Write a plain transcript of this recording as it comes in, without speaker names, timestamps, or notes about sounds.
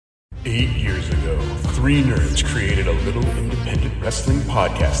8 years ago, three nerds created a little independent wrestling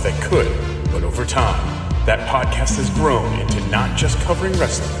podcast that could, but over time, that podcast has grown into not just covering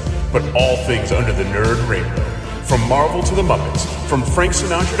wrestling, but all things under the nerd rainbow. From Marvel to the Muppets, from Frank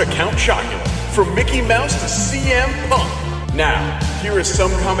Sinatra to Count Chocula, from Mickey Mouse to CM Punk. Now, here is some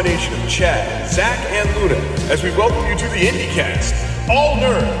combination of Chad, Zach, and Luna as we welcome you to the IndyKast. All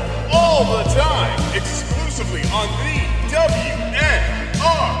nerd, all the time, exclusively on the WNRN.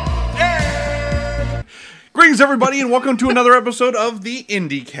 Greetings, everybody, and welcome to another episode of the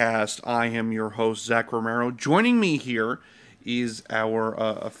IndyKast. I am your host, Zach Romero. Joining me here is our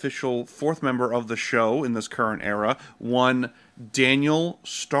official fourth member of the show in this current era, one Daniel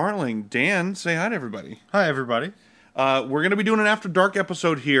Starling. Dan, say hi to everybody. Hi, everybody. We're going to be doing an After Dark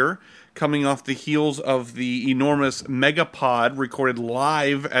episode here, coming off the heels of the enormous Megapod recorded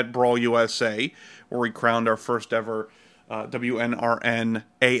live at Brawl USA, where we crowned our first ever WNRN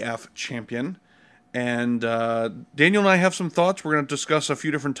AF champion. And Daniel and I have some thoughts. We're going to discuss a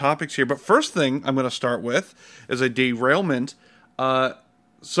few different topics here. But first thing I'm going to start with is a derailment.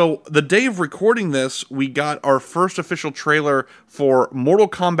 So the day of recording this, we got our first official trailer for Mortal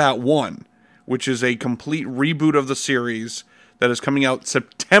Kombat 1, which is a complete reboot of the series that is coming out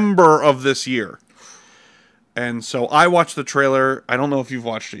September of this year. And so I watched the trailer. I don't know if you've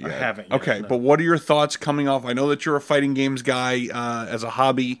watched it yet. I haven't yet, Okay, no. But what are your thoughts coming off? I know that you're a fighting games guy as a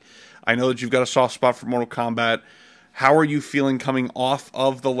hobby. I know that you've got a soft spot for Mortal Kombat. How are you feeling coming off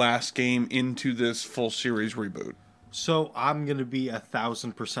of the last game into this full series reboot? So I'm going to be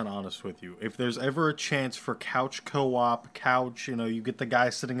 1,000% honest with you. If there's ever a chance for couch co-op, you get the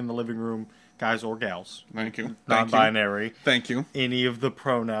guy sitting in the living room, guys or gals. Thank you. Non-binary. Thank you. Any of the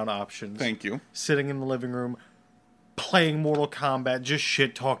pronoun options. Thank you. Sitting in the living room, playing Mortal Kombat, just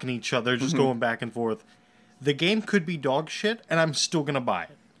shit-talking each other, just going back and forth. The game could be dog shit, and I'm still going to buy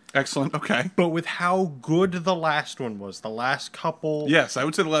it. Excellent. Okay. But with how good the last one was, the last couple... Yes, I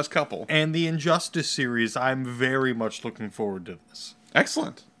would say the last couple. And the Injustice series, I'm very much looking forward to this.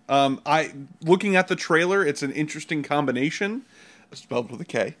 Excellent. Looking at the trailer, it's an interesting combination, spelled with a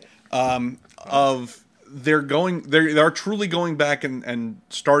K, of they are truly going back and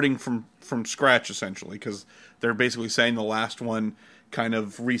starting from scratch, essentially, because they're basically saying the last one kind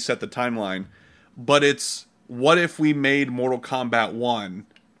of reset the timeline. But it's, what if we made Mortal Kombat 1...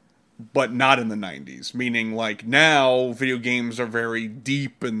 but not in the 90s, meaning like now video games are very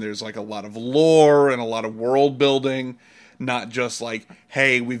deep and there's like a lot of lore and a lot of world building, not just like,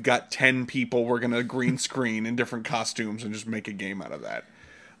 hey, we've got 10 people, we're going to green screen in different costumes and just make a game out of that.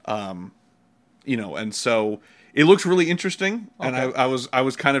 And so it looks really interesting. Okay. And I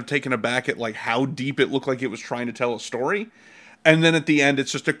was kind of taken aback at like how deep it looked like it was trying to tell a story. And then at the end,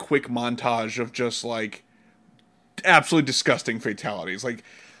 it's just a quick montage of just like absolutely disgusting fatalities. Like,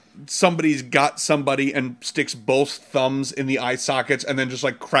 somebody's got somebody and sticks both thumbs in the eye sockets and then just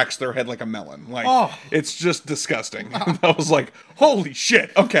like cracks their head like a melon. Like, It's just disgusting. I was like, holy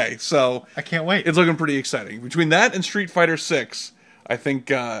shit. Okay, so I can't wait. It's looking pretty exciting. Between that and Street Fighter 6, I think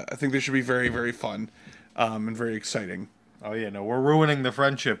this should be very, very fun and very exciting. Oh yeah, no, we're ruining the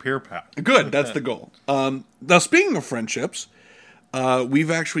friendship here, Pat. Good, that's the goal. Now, speaking of friendships,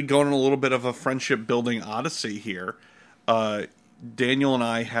 we've actually gone on a little bit of a friendship building odyssey here. Daniel and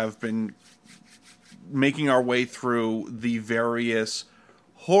I have been making our way through the various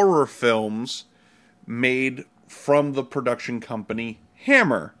horror films made from the production company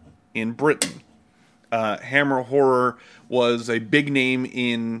Hammer in Britain. Hammer Horror was a big name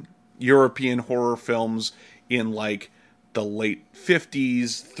in European horror films in like the late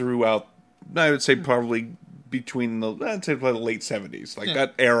 50s throughout, I would say probably between the late 70s. Like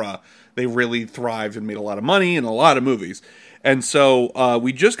that era, they really thrived and made a lot of money and a lot of movies. And so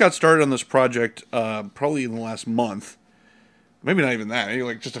we just got started on this project probably in the last month. Maybe not even that. Maybe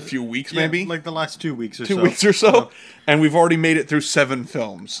like just a few weeks, maybe? Like the last 2 weeks or 2 weeks or so. And we've already made it through 7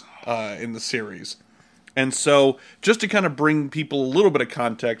 films in the series. And so just to kind of bring people a little bit of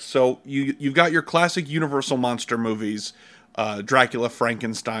context, so you've got your classic Universal monster movies, Dracula,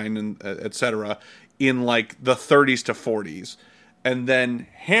 Frankenstein, and etc., in like the 30s to 40s. And then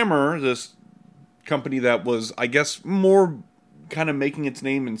Hammer, this company that was, I guess, more kind of making its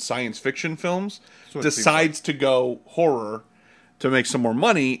name in science fiction films, decides to go horror to make some more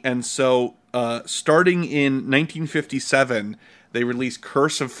money. And so starting in 1957, they released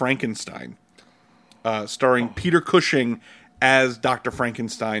Curse of Frankenstein, starring Peter Cushing as Dr.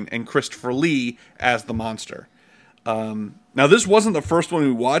 Frankenstein and Christopher Lee as the monster. Now, this wasn't the first one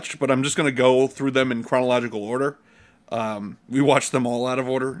we watched, but I'm just going to go through them in chronological order. We watched them all out of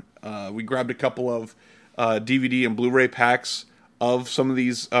order. We grabbed a couple of DVD and Blu-ray packs of some of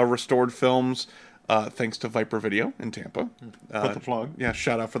these restored films, thanks to Viper Video in Tampa. Put the plug. Yeah,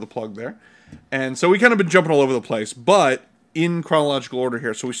 shout out for the plug there. And so we kind of been jumping all over the place, but in chronological order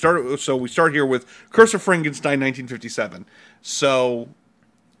here. So we start here with Curse of Frankenstein, 1957. So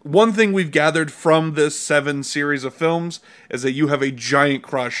one thing we've gathered from this 7 series of films is that you have a giant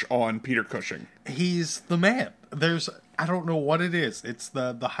crush on Peter Cushing. He's the man. I don't know what it is. It's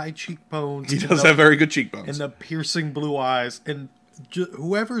the high cheekbones. He does have very good cheekbones. And the piercing blue eyes. And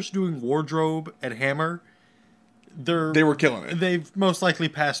whoever's doing wardrobe at Hammer, they were killing it. They've most likely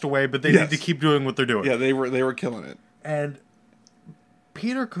passed away, but they need to keep doing what they're doing. Yeah, they were killing it. And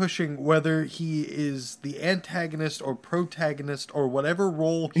Peter Cushing, whether he is the antagonist or protagonist or whatever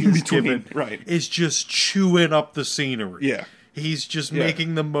role he's given, right, is just chewing up the scenery. Yeah. He's just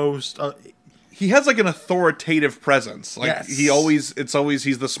making the most... he has like an authoritative presence. Like yes. It's always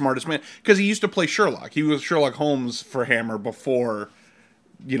he's the smartest man. Because he used to play Sherlock. He was Sherlock Holmes for Hammer before,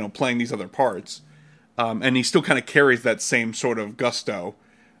 playing these other parts. And he still kind of carries that same sort of gusto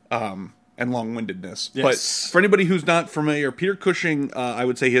and long-windedness. Yes. But for anybody who's not familiar, Peter Cushing, I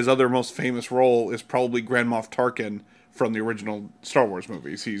would say his other most famous role is probably Grand Moff Tarkin from the original Star Wars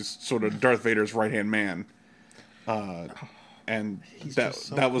movies. He's sort of Darth Vader's right-hand man. And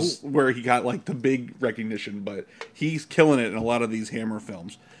that was where he got like the big recognition, but he's killing it in a lot of these Hammer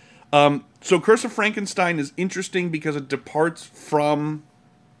films. So Curse of Frankenstein is interesting because it departs from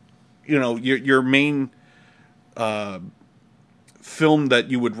your main film that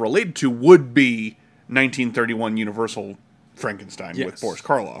you would relate to would be 1931 Universal Frankenstein with Boris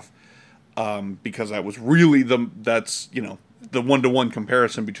Karloff, because that was really the one-to-one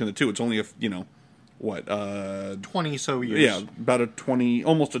comparison between the two. It's only 20 so years. Yeah, about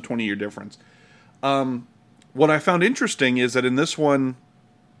almost a 20-year difference. What I found interesting is that in this one,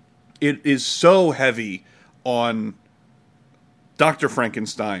 it is so heavy on Dr.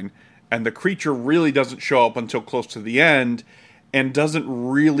 Frankenstein, and the creature really doesn't show up until close to the end, and doesn't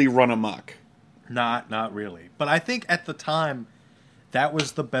really run amok. Not really. But I think at the time, that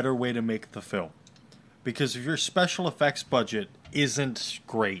was the better way to make the film. Because if your special effects budget isn't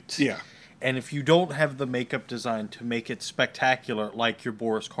great... Yeah. And if you don't have the makeup design to make it spectacular, like your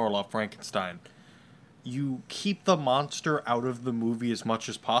Boris Karloff Frankenstein, you keep the monster out of the movie as much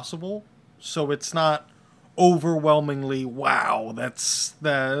as possible, so it's not overwhelmingly, wow, that's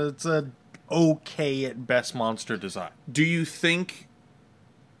a okay at best monster design. Do you think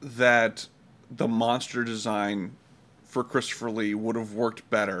that the monster design for Christopher Lee would have worked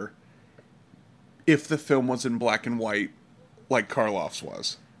better if the film was in black and white like Karloff's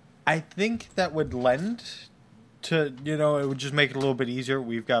was? I think that would lend to, it would just make it a little bit easier.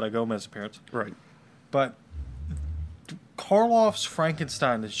 We've got a Gomez appearance. Right. But Karloff's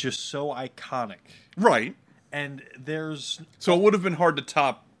Frankenstein is just so iconic. Right. And there's... So it would have been hard to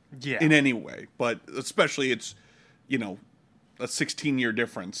top Yeah. in any way, but especially it's, a 16-year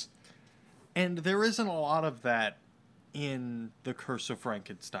difference. And there isn't a lot of that in The Curse of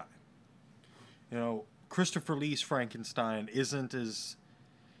Frankenstein. Christopher Lee's Frankenstein isn't as...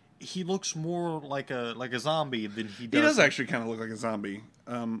 He looks more like a zombie than he does. He does actually kind of look like a zombie.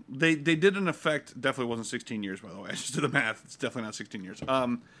 They did an effect. Definitely wasn't 16 years, by the way. I just did the math. It's definitely not 16 years.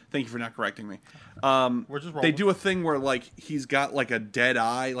 Thank you for not correcting me. We're just rolling. They do a thing where like he's got like a dead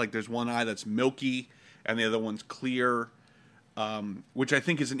eye. Like there's one eye that's milky and the other one's clear, which I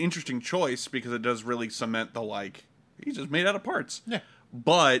think is an interesting choice because it does really cement the like he's just made out of parts. Yeah.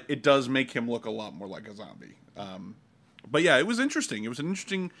 But it does make him look a lot more like a zombie. But yeah, it was interesting. It was an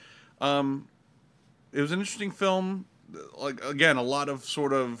interesting film. Like again, a lot of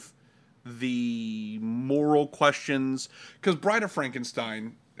sort of the moral questions because Bride of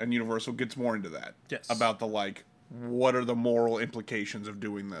Frankenstein and Universal gets more into that. Yes. About the like, what are the moral implications of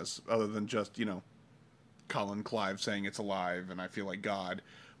doing this, other than just Colin Clive saying it's alive and I feel like God.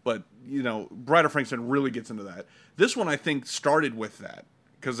 But Bride of Frankenstein really gets into that. This one I think started with that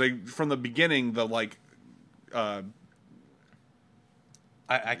because they from the beginning the like.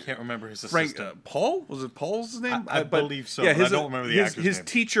 I can't remember his assistant. Paul? Was it Paul's name? I believe so, but I don't remember the actor's name. His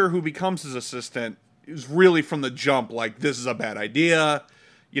teacher, who becomes his assistant, is really from the jump like, this is a bad idea,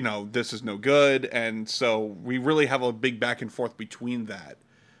 this is no good, and so we really have a big back and forth between that.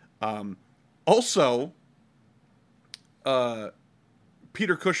 Also,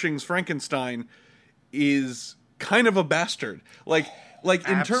 Peter Cushing's Frankenstein is kind of a bastard. Like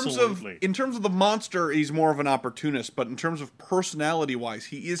in terms of the monster, he's more of an opportunist, but in terms of personality wise,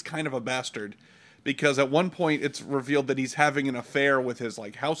 he is kind of a bastard because at one point it's revealed that he's having an affair with his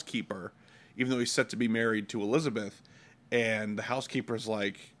like housekeeper, even though he's set to be married to Elizabeth, and the housekeeper's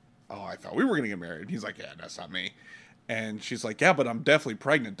like, "Oh, I thought we were going to get married." And he's like, "Yeah, that's not me." And she's like, yeah, but I'm definitely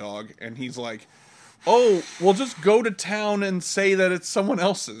pregnant, dog. And he's like, oh, well, just go to town and say that it's someone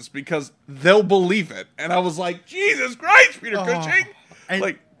else's because they'll believe it. And I was like, Jesus Christ, Peter Cushing.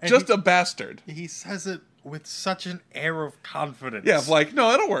 And a bastard. He says it with such an air of confidence. Yeah, like,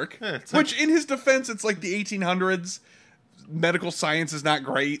 no, that'll work. Yeah, Which, in his defense, it's like the 1800s. Medical science is not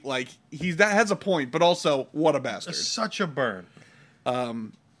great. Like, that has a point, but also, what a bastard. Such a burn.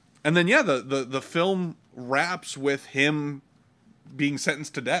 And then, yeah, the film wraps with him being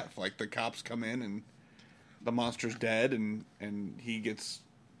sentenced to death. Like, the cops come in and the monster's dead and he gets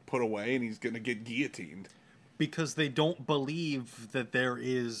put away and he's going to get guillotined. Because they don't believe that there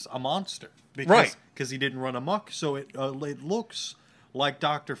is a monster. Right. Because he didn't run amok, so it looks like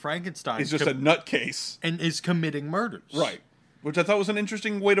Dr. Frankenstein. He's just a nutcase. And is committing murders. Right. Which I thought was an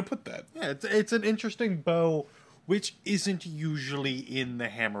interesting way to put that. Yeah, it's an interesting bow, which isn't usually in the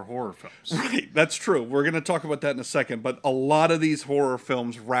Hammer horror films. Right, that's true. We're going to talk about that in a second, but a lot of these horror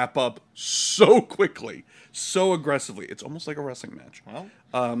films wrap up so quickly, so aggressively. It's almost like a wrestling match. Well,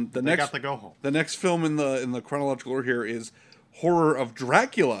 they got to go home. The next film in the chronological order here is Horror of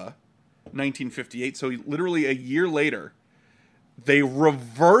Dracula, 1958. So literally a year later, they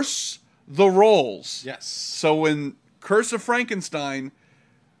reverse the roles. Yes. So in Curse of Frankenstein,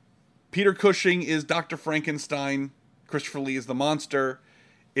 Peter Cushing is Dr. Frankenstein. Christopher Lee is the monster.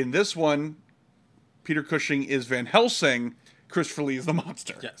 In this one, Peter Cushing is Van Helsing. Christopher Lee is the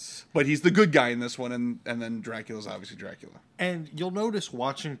monster. Yes. But he's the good guy in this one, and then Dracula's obviously Dracula. And you'll notice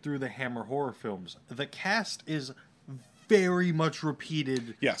watching through the Hammer horror films, the cast is very much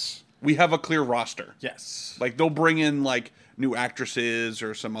repeated. Yes. We have a clear roster. Yes. Like, they'll bring in, like, new actresses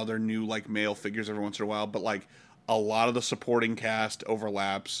or some other new, like, male figures every once in a while, but, like, a lot of the supporting cast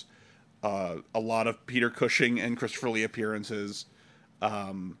overlaps. A lot of Peter Cushing and Christopher Lee appearances.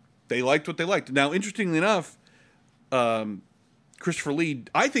 They liked what they liked. Now, interestingly enough, Christopher Lee,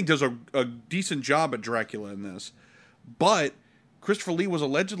 I think, does a decent job at Dracula in this. But Christopher Lee was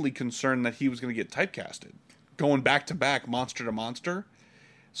allegedly concerned that he was going to get typecasted, going back to back, monster to monster.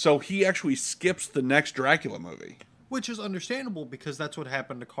 So he actually skips the next Dracula movie. Which is understandable because that's what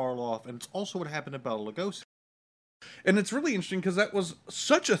happened to Karloff, and it's also what happened to Bela Lugosi. And it's really interesting because that was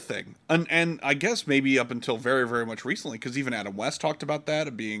such a thing. And I guess maybe up until very, very much recently, because even Adam West talked about that,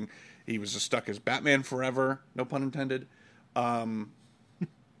 of being, he was just stuck as Batman forever, no pun intended.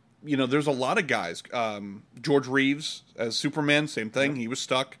 You know, there's a lot of guys. George Reeves as Superman, same thing, he was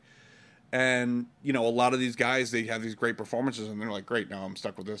stuck. And, you know, a lot of these guys, they have these great performances, and they're like, great, now I'm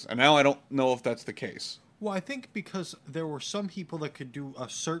stuck with this. And now I don't know if that's the case. Well, I think because there were some people that could do a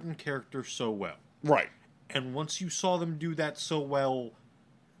certain character so well. Right. And once you saw them do that so well,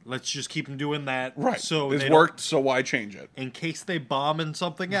 let's just keep them doing that. Right. So it's worked, so why change it? In case they bomb in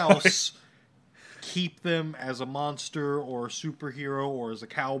something else, keep them as a monster or a superhero or as a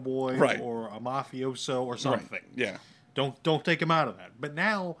cowboy or a mafioso or something. Right. Yeah. Don't take them out of that. But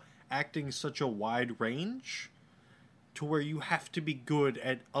now, acting such a wide range to where you have to be good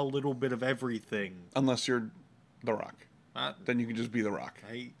at a little bit of everything. Unless you're The Rock. Then you can just be The Rock.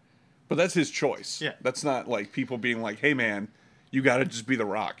 But that's his choice. Yeah. That's not like people being like, hey man, you gotta just be The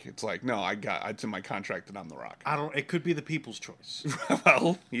Rock. It's like, no, it's in my contract that I'm The Rock. It could be the people's choice.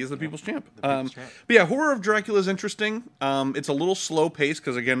 Well, he is the people's champ. But yeah, Horror of Dracula is interesting. It's a little slow paced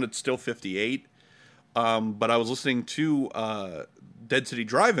because again, it's still 58. But I was listening to Dead City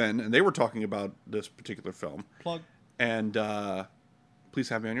Drive-In and they were talking about this particular film. Plug. And please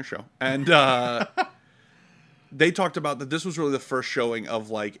have me on your show. And they talked about that this was really the first showing of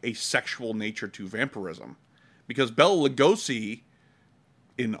like a sexual nature to vampirism, because Bela Lugosi,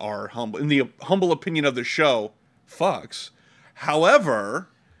 in the humble opinion of the show, fucks. However,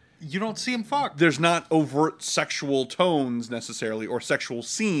 you don't see him fuck. There's not overt sexual tones necessarily or sexual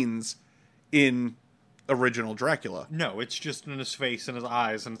scenes in original Dracula. No, it's just in his face and his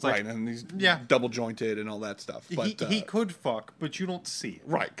eyes, and it's like, right, and he's double jointed and all that stuff. But he could fuck, but you don't see it.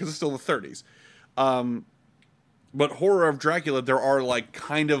 Right, because it's still the 30s. But Horror of Dracula, there are like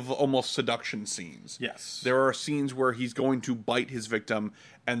kind of almost seduction scenes. Yes. There are scenes where he's going to bite his victim,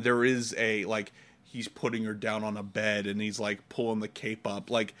 and there is he's putting her down on a bed, and he's like pulling the cape up,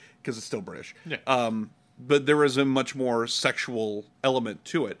 like, because it's still British. Yeah. But there is a much more sexual element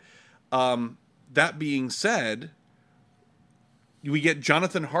to it. That being said, we get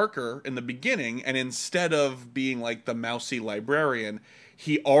Jonathan Harker in the beginning, and instead of being like the mousy librarian,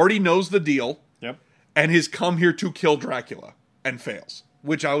 he already knows the deal. Yep. And has come here to kill Dracula and fails.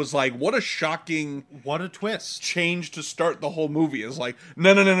 Which I was like, what a shocking... What a twist. ...change to start the whole movie. Is like,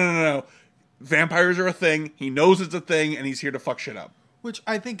 no. Vampires are a thing. He knows it's a thing, and he's here to fuck shit up. Which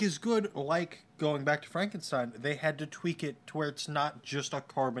I think is good. Like, going back to Frankenstein, they had to tweak it to where it's not just a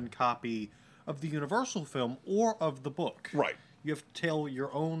carbon copy of the Universal film or of the book. Right. You have to tell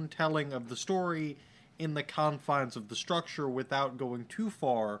your own telling of the story in the confines of the structure without going too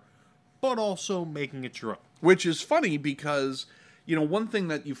far, but also making it your own. Which is funny because, one thing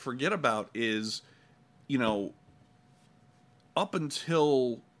that you forget about is, up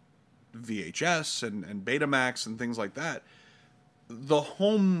until VHS and Betamax and things like that, the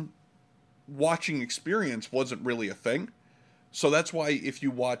home watching experience wasn't really a thing. So that's why if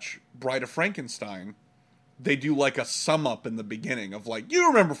you watch Bride of Frankenstein, they do like a sum up in the beginning of like, you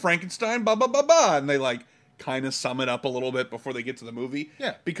remember Frankenstein, blah, blah, blah, blah. And they like kind of sum it up a little bit before they get to the movie.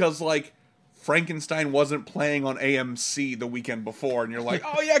 Yeah. Because like Frankenstein wasn't playing on AMC the weekend before. And you're like,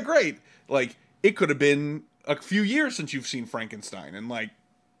 oh yeah, great. Like it could have been a few years since you've seen Frankenstein. And like,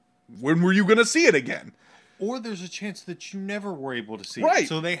 when were you going to see it again? Or there's a chance that you never were able to see Right. it.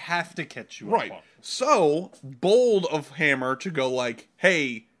 So they have to catch you Right. up on. So bold of Hammer to go like,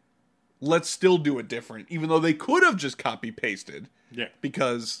 hey, let's still do it different, even though they could have just copy pasted. Yeah.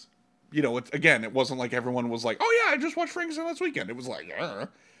 Because, it wasn't like everyone was like, oh yeah, I just watched Frankenstein last weekend. It was like,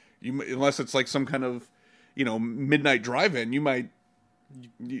 unless it's like some kind of, midnight drive-in, you might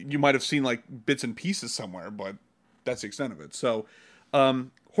have seen like bits and pieces somewhere, but that's the extent of it. So,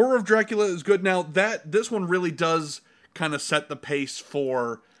 Horror of Dracula is good. Now this one really does kind of set the pace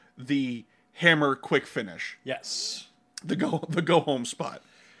for the Hammer quick finish. Yes. The go home spot.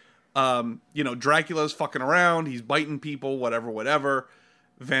 Dracula's fucking around, he's biting people, whatever.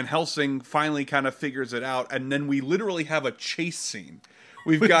 Van Helsing finally kind of figures it out, and then we literally have a chase scene.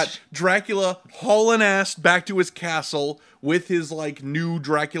 We've got Dracula hauling ass back to his castle with his like new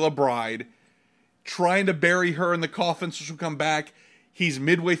Dracula bride, trying to bury her in the coffin so she'll come back. He's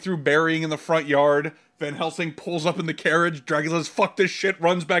midway through burying in the front yard. Van Helsing pulls up in the carriage. Dracula's fuck this shit,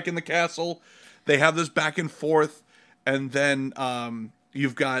 runs back in the castle. They have this back and forth. And then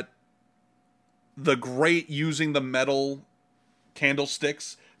you've got the great using the metal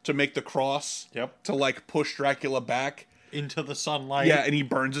candlesticks to make the cross. Yep. To like push Dracula back. Into the sunlight. Yeah, and he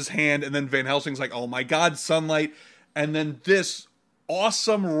burns his hand. And then Van Helsing's like, oh my god, sunlight. And then this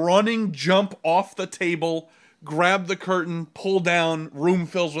awesome running jump off the table, grab the curtain, pull down, room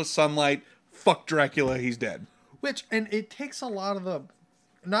fills with sunlight, fuck Dracula, he's dead. And it takes a lot of the,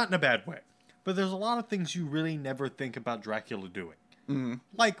 not in a bad way, but there's a lot of things you really never think about Dracula doing. Mm-hmm.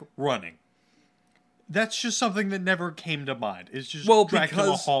 Like running. That's just something that never came to mind. It's just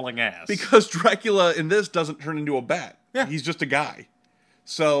Dracula hauling ass. Because Dracula in this doesn't turn into a bat. Yeah. He's just a guy.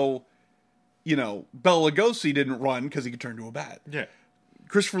 So, Bela Lugosi didn't run because he could turn into a bat. Yeah.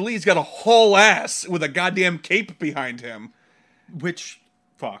 Christopher Lee's got a haul ass with a goddamn cape behind him. Which,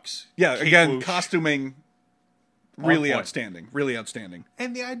 Fox. Yeah, Kate again, Bush. Costuming, really outstanding. Really outstanding.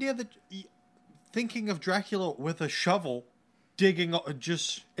 And the idea that thinking of Dracula with a shovel, digging,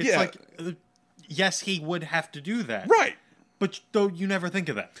 it's like, yes, he would have to do that. Right. But though you never think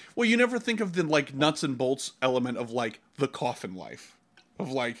of that. Well, you never think of the, like, nuts and bolts element of, like, the coffin life.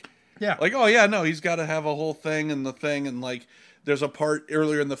 Of, like, like, oh, yeah, no, he's got to have a whole thing, and, like, there's a part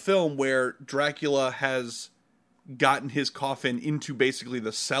earlier in the film where Dracula has gotten his coffin into basically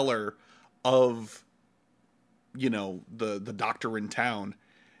the cellar of, the doctor in town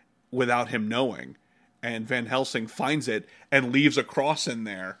without him knowing. And Van Helsing finds it and leaves a cross in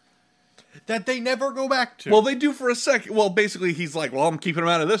there. That they never go back to. Well, they do for a second. Well, basically, he's like, well, I'm keeping him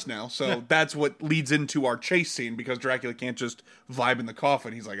out of this now. So that's what leads into our chase scene, because Dracula can't just vibe in the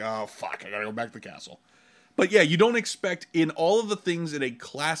coffin. He's like, oh, fuck, I gotta go back to the castle. But yeah, you don't expect, in all of the things in a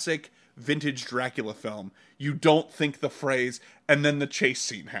classic vintage Dracula film, you don't think the phrase, and then the chase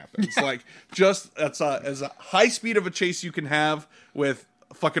scene happens. Like, just as a high speed of a chase you can have with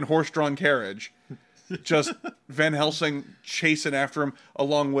a fucking horse-drawn carriage. Just Van Helsing chasing after him,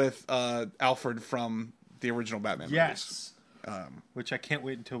 along with Alfred from the original Batman movies. Which I can't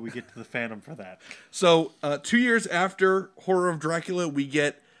wait until we get to the Phantom for that. So, 2 years after Horror of Dracula, we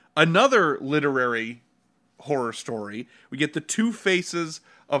get another literary horror story. We get The Two Faces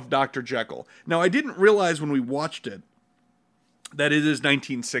of Dr. Jekyll. Now, I didn't realize when we watched it that it is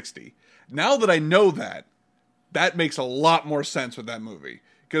 1960. Now that I know that, that makes a lot more sense with that movie.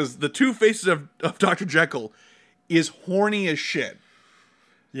 Because The Two Faces of Dr. Jekyll is horny as shit.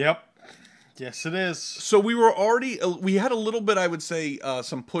 Yep. Yes, it is. So we had a little bit, I would say,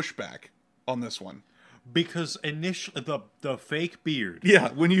 some pushback on this one. Because initially, the fake beard. Yeah,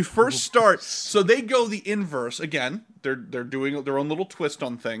 when you first start, so they go the inverse. Again, they're doing their own little twist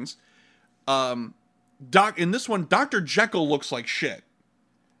on things. In this one, Dr. Jekyll looks like shit.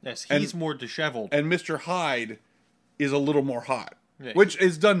 Yes, he's more disheveled. And Mr. Hyde is a little more hot. Yeah. Which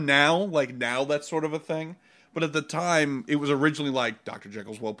is done now. Like, now that's sort of a thing. But at the time, it was originally like Dr.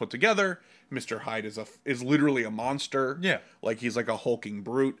 Jekyll's well put together. Mr. Hyde is literally a monster. Yeah. Like, he's like a hulking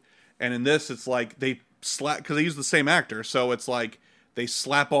brute. And in this, it's like they slap, because they use the same actor. So it's like they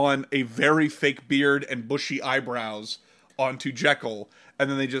slap on a very fake beard and bushy eyebrows onto Jekyll. And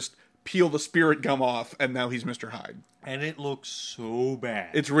then they just peel the spirit gum off. And now he's Mr. Hyde. And it looks so bad.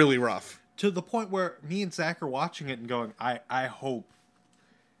 It's really rough. To the point where me and Zach are watching it and going, I hope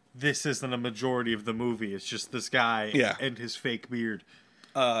this isn't a majority of the movie. It's just this guy and his fake beard.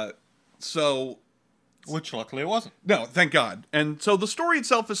 Which luckily it wasn't. No, thank God. And so the story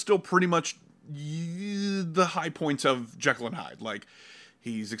itself is still pretty much the high points of Jekyll and Hyde. Like,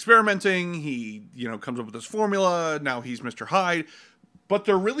 he's experimenting, he, comes up with this formula, now he's Mr. Hyde. But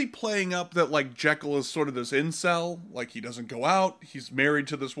they're really playing up that, like, Jekyll is sort of this incel. Like, he doesn't go out, he's married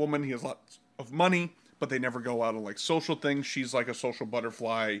to this woman, he has lots of money, but they never go out on, like, social things. She's like a social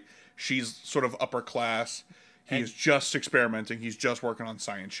butterfly. She's sort of upper class. He is just experimenting. He's just working on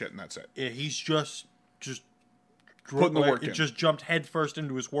science shit, and that's it. Yeah, he's just putting the work in. Just jumped headfirst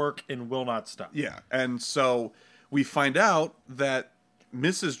into his work and will not stop. Yeah, and so we find out that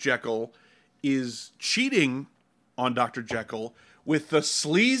Mrs. Jekyll is cheating on Dr. Jekyll with the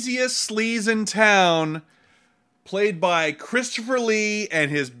sleaziest sleaze in town, played by Christopher Lee and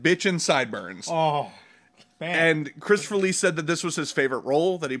his bitchin' sideburns. Oh, man. And Christopher Lee said that this was his favorite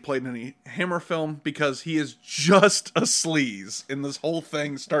role that he played in any Hammer film because he is just a sleaze in this whole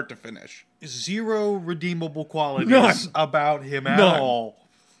thing, start to finish. Zero redeemable qualities about him at all.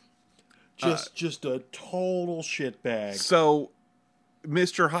 Just a total shitbag. So,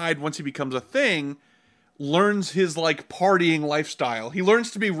 Mr. Hyde, once he becomes a thing, learns his, like, partying lifestyle. He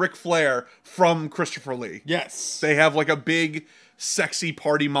learns to be Ric Flair from Christopher Lee. Yes. They have, like, a big, sexy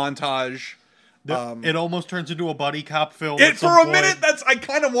party montage. It almost turns into a buddy cop film. For a minute, I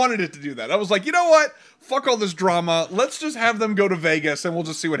kind of wanted it to do that. I was like, you know what? Fuck all this drama. Let's just have them go to Vegas and we'll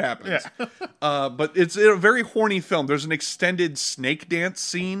just see what happens. Yeah. But it's a very horny film. There's an extended snake dance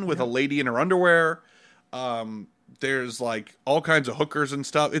scene with a lady in her underwear. There's like all kinds of hookers and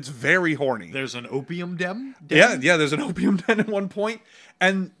stuff. It's very horny. There's an opium den? Yeah, there's an opium den at one point.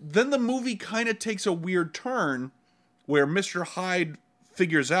 And then the movie kind of takes a weird turn where Mr. Hyde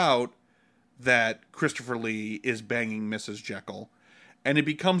figures out that Christopher Lee is banging Mrs. Jekyll. And it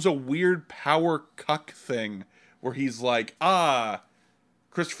becomes a weird power cuck thing where he's like,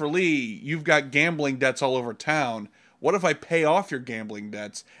 Christopher Lee, you've got gambling debts all over town. What if I pay off your gambling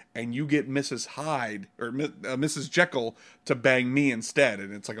debts and you get Mrs. Hyde or Mrs. Jekyll to bang me instead?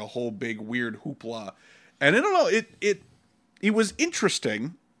 And it's like a whole big weird hoopla. And I don't know, it was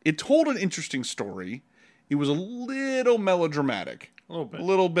interesting. It told an interesting story. It was a little melodramatic. A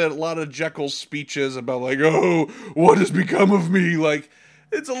little bit. A lot of Jekyll's speeches about like, oh, what has become of me? Like,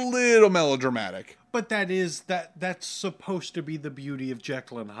 it's a little melodramatic. But that's supposed to be the beauty of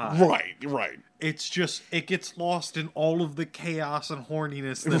Jekyll and Hyde. Right. It's just, it gets lost in all of the chaos and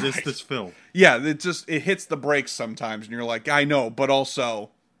horniness that is this film. Yeah, it hits the brakes sometimes, and you're like, I know, but also,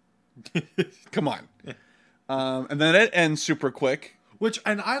 come on. And then it ends super quick.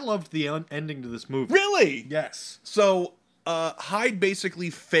 And I loved the ending to this movie. Really? Yes. So, Hyde basically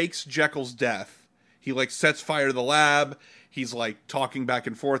fakes Jekyll's death. He, like, sets fire to the lab. He's, like, talking back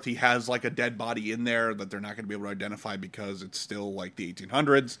and forth. He has, like, a dead body in there that they're not going to be able to identify because it's still, like, the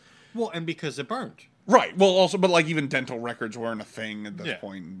 1800s. Well, and because it burned. Right. Well, also, but, like, even dental records weren't a thing at this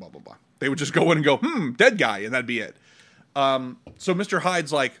point, and blah, blah, blah. They would just go in and go, dead guy, and that'd be it. So Mr.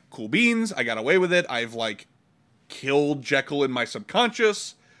 Hyde's like, cool beans, I got away with it. I've, like, killed Jekyll in my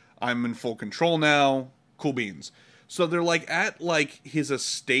subconscious. I'm in full control now. Cool beans. So they're, like, at, like, his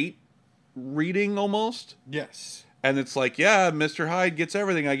estate reading almost. Yes. And it's like, yeah, Mr. Hyde gets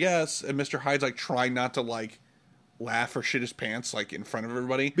everything, I guess. And Mr. Hyde's, like, trying not to, like, laugh or shit his pants, like, in front of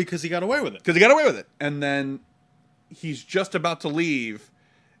everybody. Because he got away with it. And then he's just about to leave.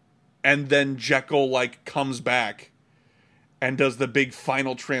 And then Jekyll, like, comes back and does the big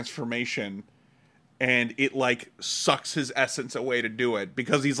final transformation. And it, like, sucks his essence away to do it.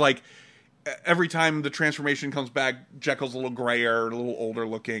 Because he's, like, every time the transformation comes back, Jekyll's a little grayer, a little older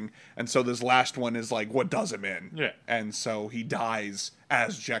looking. And so this last one is, like, what does him in. Yeah. And so he dies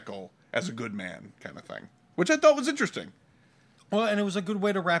as Jekyll, as a good man kind of thing. Which I thought was interesting. Well, and it was a good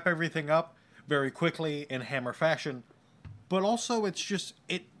way to wrap everything up very quickly in Hammer fashion. But also, it's just,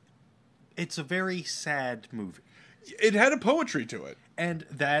 it's a very sad movie. It had a poetry to it. And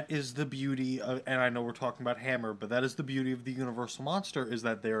that is the beauty of, and I know we're talking about Hammer, but that is the beauty of the Universal Monster, is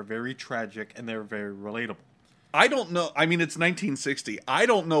that they're very tragic and they're very relatable. I don't know. I mean, it's 1960. I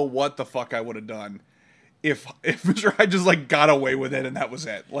don't know what the fuck I would have done if Mr. Hyde just like got away with it and that was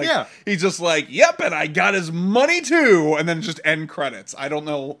it. Like, Yeah. he's just like, yep, and I got his money too, and then just end credits. I don't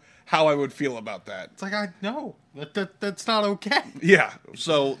know how I would feel about that. It's like, I know that's not okay. Yeah.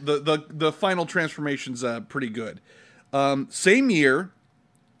 So the final transformation's pretty good. Same year,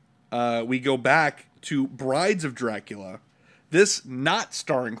 we go back to Brides of Dracula. This not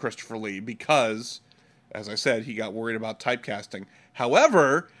starring Christopher Lee because, as I said, he got worried about typecasting.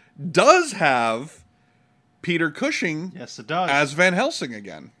 However, does have Peter Cushing Yes, it does. as Van Helsing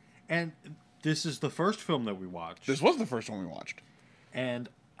again. And this is the first film that we watched. This was the first one we watched. And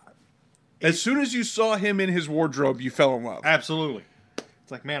As soon as you saw him in his wardrobe, you fell in love. absolutely.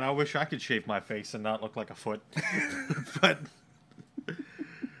 It's like, man, I wish I could shave my face and not look like a foot. But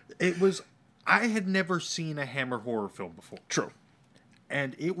it was... I had never seen a Hammer horror film before. True.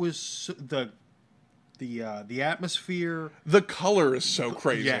 And it was the atmosphere. The color is so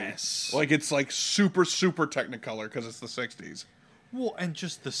crazy. Yes. Like, it's like super, super Technicolor because it's the 60s. Well, and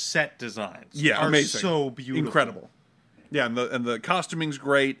just the set designs. Yeah, are amazing. so beautiful. Incredible. Yeah, and the costuming's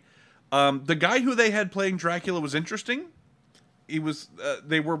great. The guy who they had playing Dracula was interesting. He was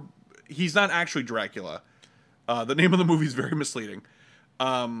he's not actually Dracula. The name of the movie is very misleading.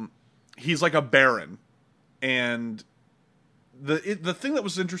 He's like a baron, and the thing that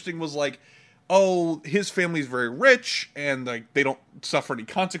was interesting was like, oh, his family's very rich, and like they don't suffer any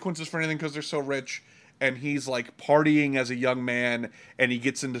consequences for anything because they're so rich. And he's like partying as a young man, and he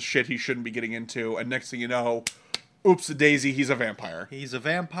gets into shit he shouldn't be getting into. And next thing you know, oops a daisy, he's a vampire. He's a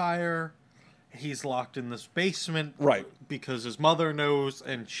vampire. He's locked in this basement, Right? Because his mother knows,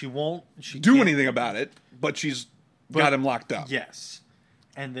 and she won't. She Do can't- anything about it, but she's got him locked up. Yes.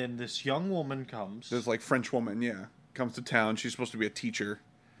 And then this young woman comes. This like French woman, yeah, comes to town. She's supposed to be a teacher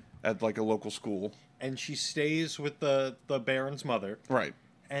at like a local school. And she stays with the Baron's mother. Right.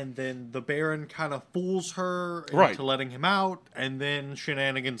 And then the Baron kind of fools her into Right. letting him out. And then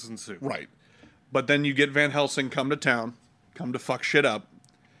shenanigans ensue. Right. But then you get Van Helsing come to town, come to fuck shit up.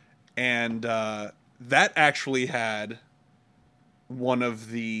 And that actually had one of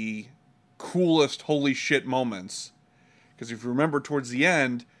the coolest holy shit moments. Because if you remember towards the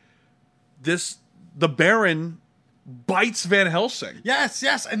end, the Baron bites Van Helsing. Yes,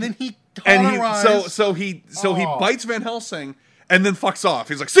 yes. And then he And he Oh. bites Van Helsing and then fucks off.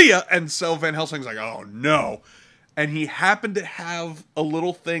 He's like, see ya. And so Van Helsing's like, oh no. And he happened to have a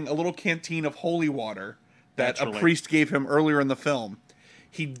little canteen of holy water that Naturally. a priest gave him earlier in the film.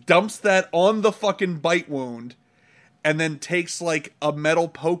 He dumps that on the fucking bite wound and then takes like a metal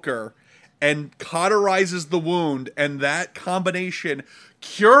poker and cauterizes the wound, and that combination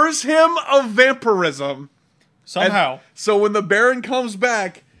cures him of vampirism. somehow. And so when the Baron comes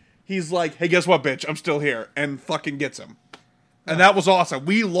back, he's like, hey, guess what, bitch? I'm still here. And fucking gets him. And that was awesome.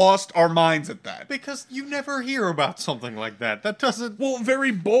 We lost our minds at that. Because you never hear about something like that. That doesn't... Well,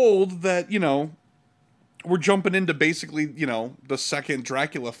 very bold that, we're jumping into basically, the second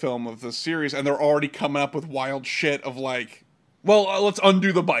Dracula film of the series, and they're already coming up with wild shit of like, well, let's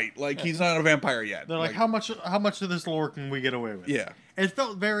undo the bite. Like, he's not a vampire yet. They're like, how much of this lore can we get away with? Yeah. It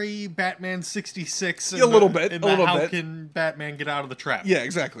felt very Batman 66. A little bit. How can Batman get out of the trap? Yeah,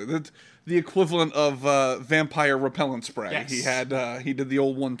 exactly. The equivalent of vampire repellent spray. Yes. He did the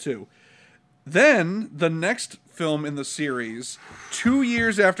old one too. Then the next film in the series, 2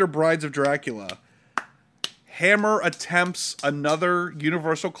 years after Brides of Dracula, Hammer attempts another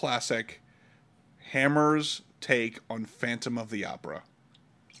Universal classic, Hammer's take on Phantom of the Opera.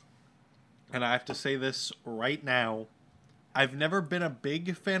 And I have to say this right now. I've never been a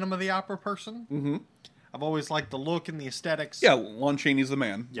big Phantom of the Opera person. Mm-hmm. I've always liked the look and the aesthetics. Yeah, Lon Chaney's the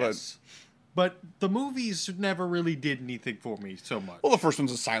man. Yes. But the movies never really did anything for me so much. Well, the first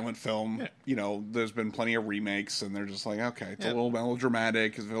one's a silent film. Yeah. There's been plenty of remakes, and they're just like, okay, it's a Yeah. little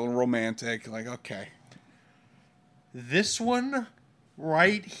melodramatic, it's a little romantic. Like, okay. This one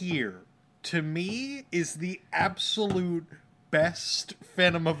right here, to me, is the absolute best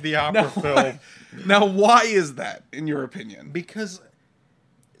Phantom of the Opera film. Now, why is that, in your opinion? Because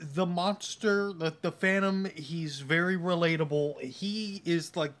the monster, the Phantom, he's very relatable. He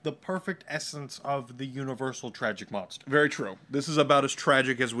is like the perfect essence of the universal tragic monster. Very true. This is about as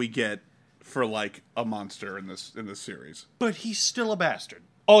tragic as we get for like a monster in this series. But he's still a bastard.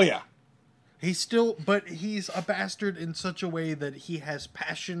 Oh yeah. But he's a bastard in such a way that he has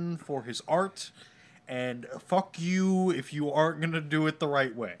passion for his art, and fuck you if you aren't gonna do it the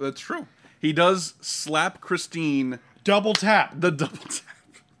right way. That's true. He does slap Christine Double tap. the double tap.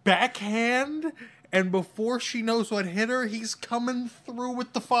 Backhand And before she knows what hit her, he's coming through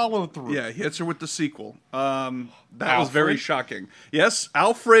with the follow-through. Yeah, he hits her with the sequel. That was very shocking. Yes,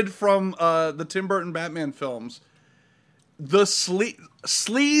 Alfred from the Tim Burton Batman films. The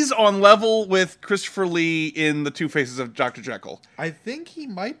sleaze on level with Christopher Lee in The Two Faces of Dr. Jekyll. I think he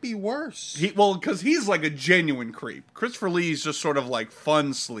might be worse. Because he's like a genuine creep. Christopher Lee's just sort of like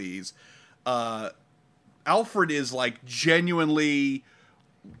fun sleaze. Alfred is like genuinely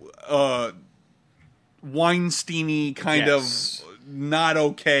Weinstein-y kind of not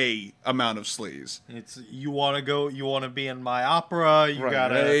okay amount of sleaze. It's you want to be in my opera, you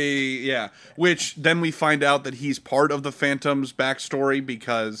gotta... Yeah. Which, then we find out that he's part of the Phantom's backstory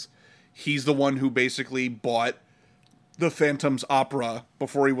because he's the one who basically bought the Phantom's opera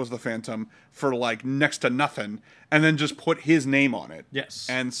before he was the Phantom for like next to nothing, and then just put his name on it. Yes.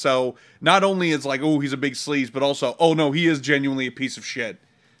 And so, not only is like, oh, he's a big sleaze, but also, oh no, he is genuinely a piece of shit,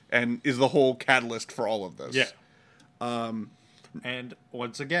 and is the whole catalyst for all of this. Yeah. And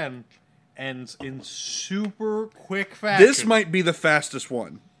once again, ends in super quick fashion. This might be the fastest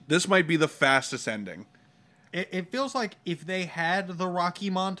one. This might be the fastest ending. It feels like if they had the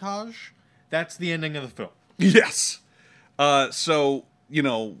Rocky montage, that's the ending of the film. Yes. So, you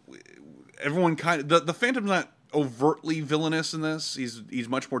know, everyone kind of... The Phantom's not overtly villainous in this. He's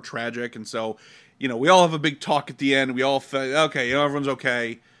much more tragic, and so, you know, we all have a big talk at the end. We all feel, okay, you know, everyone's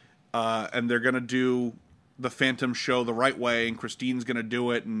okay. And they're going to do the Phantom show the right way, and Christine's going to do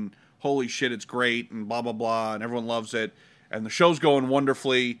it, and holy shit, it's great, and blah, blah, blah, and everyone loves it. And the show's going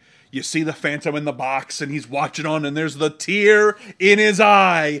wonderfully. You see the Phantom in the box, and he's watching on, and there's the tear in his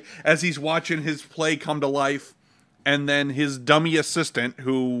eye as he's watching his play come to life. And then his dummy assistant,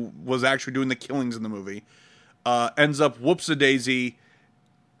 who was actually doing the killings in the movie, ends up whoops-a-daisy,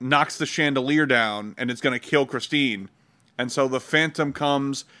 knocks the chandelier down, and it's going to kill Christine. And so the Phantom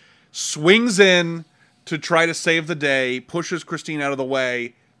comes, swings in to try to save the day, pushes Christine out of the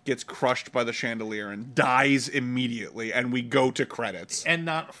way, gets crushed by the chandelier, and dies immediately, and we go to credits. And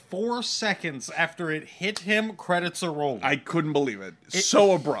not 4 seconds after it hit him, credits are rolling. I couldn't believe it.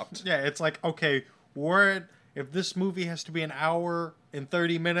 So abrupt. Yeah, it's like, okay, if this movie has to be an hour and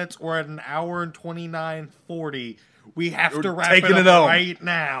 30 minutes, or at an hour and 29:40, we have to wrap it up right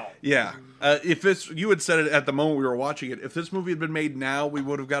now. Yeah. If this, you had said it at the moment we were watching it, if this movie had been made now, we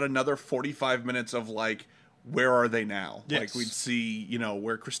would have got another 45 minutes of like, where are they now? Yes. Like, we'd see, you know,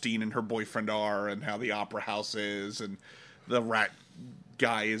 where Christine and her boyfriend are, and how the opera house is, and the rat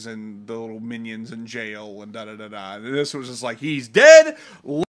guy is in the little minions in jail, and da-da-da-da. And this was just like, he's dead!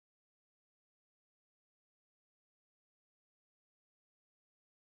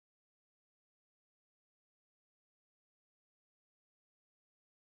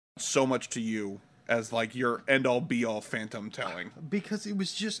 So much to you as like your end-all be-all Phantom telling. Because it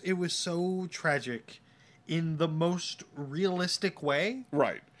was so tragic in the most realistic way.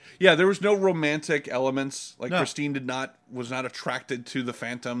 Right. Yeah, there was no romantic elements. Like, no. Christine was not attracted to the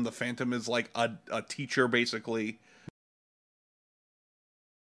Phantom. The Phantom is like a teacher, basically.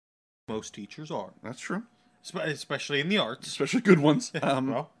 Most teachers are. That's true. Especially in the arts. Especially good ones.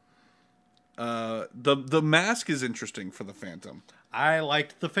 Well, the mask is interesting for the Phantom. I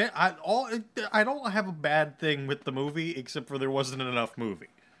liked the I don't have a bad thing with the movie, except for there wasn't enough movie.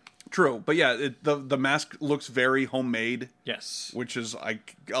 True, but yeah, the mask looks very homemade. Yes, which is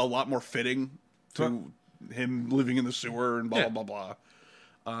like a lot more fitting to him living in the sewer and blah blah blah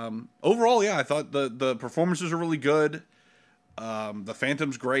blah. Overall, yeah, I thought the performances are really good. The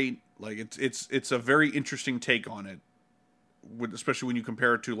Phantom's great. Like it's a very interesting take on it, especially when you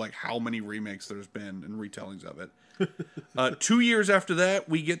compare it to like how many remakes there's been and retellings of it. 2 years after that,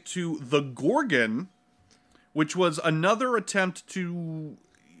 we get to The Gorgon, which was another attempt to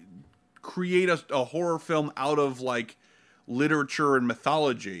create a horror film out of like literature and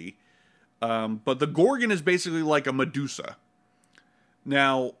mythology. But The Gorgon is basically like a Medusa.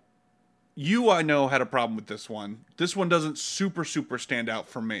 Now, I know, had a problem with this one. This one doesn't super stand out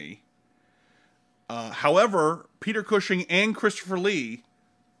for me. However, Peter Cushing and Christopher Lee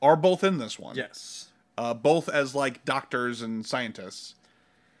are both in this one. Yes. Both as like doctors and scientists.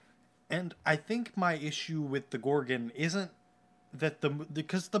 And I think my issue with The Gorgon isn't that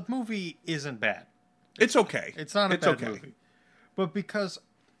because the movie isn't bad. It's okay. It's not a bad movie. But because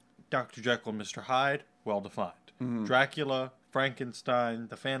Dr. Jekyll and Mr. Hyde, well defined. Mm-hmm. Dracula, Frankenstein,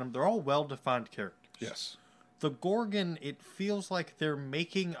 the Phantom, they're all well defined characters. Yes. The Gorgon, it feels like they're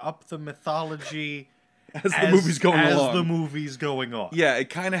making up the mythology as the movie's going along. As the movie's going on. Yeah, it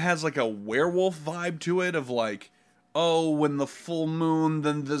kind of has like a werewolf vibe to it of like, oh, when the full moon,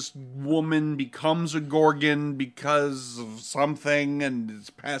 then this woman becomes a Gorgon because of something, and it's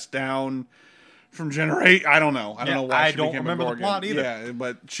passed down from Generate. I don't know. I don't know why I she don't became remember a the Gorgon. plot either. Yeah,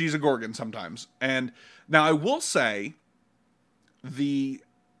 but she's a Gorgon sometimes. And now I will say, the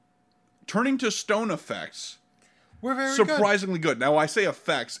turning to stone effects We're very surprisingly good. Now I say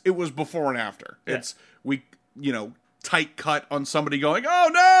effects, it was before and after. Yeah. It's tight cut on somebody going, "Oh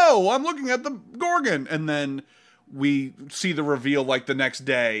no, I'm looking at the Gorgon," and then we see the reveal like the next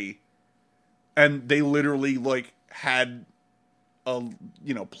day, and they literally like had a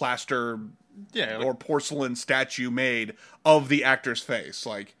plaster or porcelain statue made of the actor's face.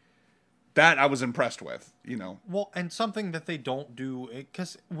 Like that I was impressed with, Well, and something that they don't do,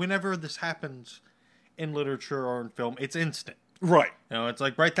 because whenever this happens in literature or in film, it's instant. Right. It's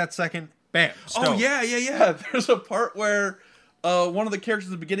like right that second, bam, stone. Oh yeah. There's a part where one of the characters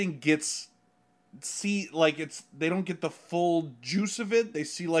at the beginning they don't get the full juice of it. They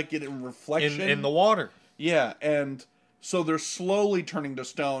see like it in reflection In the water. Yeah, and so they're slowly turning to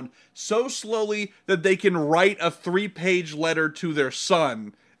stone, so slowly that they can write a 3-page letter to their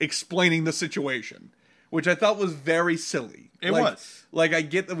son explaining the situation, which I thought was very silly. It was. Like, I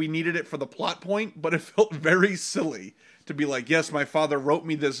get that we needed it for the plot point, but it felt very silly to be like, yes, my father wrote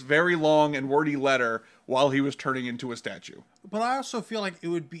me this very long and wordy letter while he was turning into a statue. But I also feel like it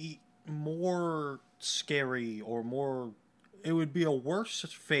would be more scary it would be a worse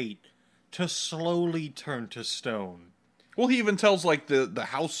fate to slowly turn to stone. Well, he even tells, like, the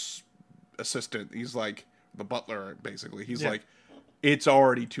house assistant, he's like, the butler, basically, he's like, it's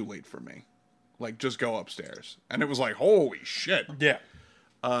already too late for me. Like, just go upstairs. And it was like, holy shit. Yeah.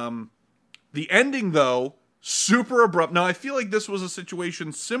 The ending, though, super abrupt. Now, I feel like this was a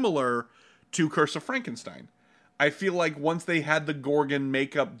situation similar to Curse of Frankenstein. I feel like once they had the Gorgon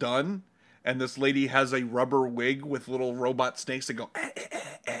makeup done, and this lady has a rubber wig with little robot snakes that go,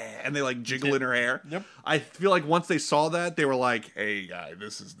 and they like jiggle in her hair. Yep. I feel like once they saw that, they were like, "Hey, guy,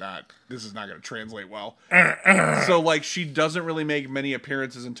 this is not going to translate well." So like, she doesn't really make many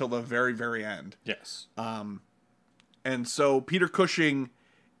appearances until the very, very end. Yes. And so Peter Cushing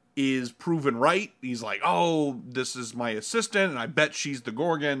is proven right. He's like, "Oh, this is my assistant, and I bet she's the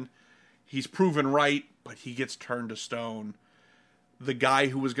Gorgon." He's proven right, but he gets turned to stone. The guy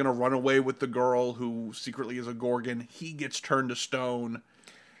who was going to run away with the girl who secretly is a Gorgon, he gets turned to stone.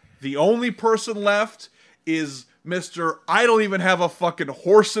 The only person left is Mr. I don't even have a fucking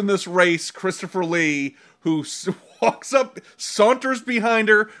horse in this race, Christopher Lee, who walks up, saunters behind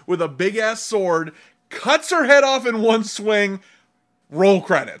her with a big-ass sword, cuts her head off in one swing, roll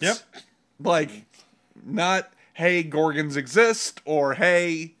credits. Yep. Like, not, hey, Gorgons exist, or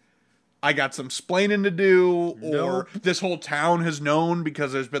hey, I got some splaining to do, or this whole town has known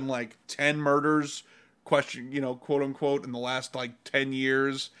because there's been like 10 murders, quote unquote, in the last like 10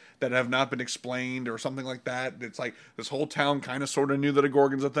 years that have not been explained or something like that. It's like this whole town kind of sort of knew that a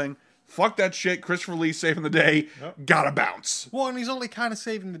Gorgon's a thing. Fuck that shit. Christopher Lee saving the day. Yep. Gotta bounce. Well, and he's only kind of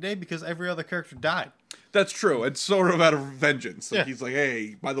saving the day because every other character died. That's true. It's sort of out of vengeance. Like, he's like,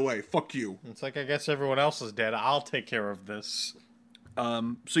 hey, by the way, fuck you. It's like, I guess everyone else is dead. I'll take care of this.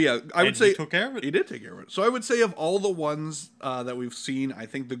 So yeah, I would say he took care of it. He did take care of it. So I would say of all the ones that we've seen, I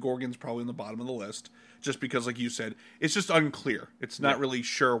think the Gorgon's probably in the bottom of the list, just because, like you said, it's just unclear. It's not really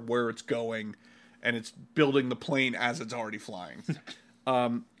sure where it's going, and it's building the plane as it's already flying.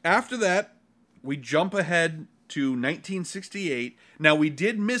 After that, we jump ahead to 1968. Now, we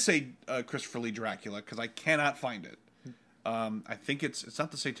did miss a Christopher Lee Dracula because I cannot find it. I think it's not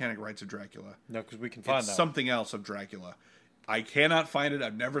the Satanic Rites of Dracula. No, because we can find it's that. Something else of Dracula. I cannot find it.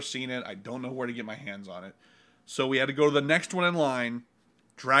 I've never seen it. I don't know where to get my hands on it. So we had to go to the next one in line.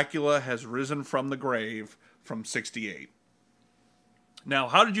 Dracula Has Risen from the Grave from 68. Now,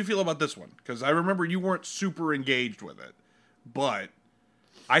 how did you feel about this one? Because I remember you weren't super engaged with it. But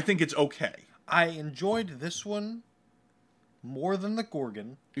I think it's okay. I enjoyed this one more than the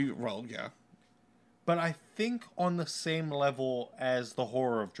Gorgon. Well, yeah. But I think on the same level as the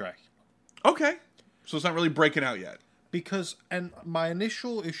Horror of Dracula. Okay. So it's not really breaking out yet. Because, and my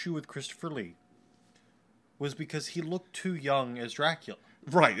initial issue with Christopher Lee was because he looked too young as Dracula.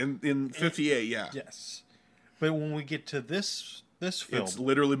 Right, in 58, yeah. Yes. But when we get to this film... It's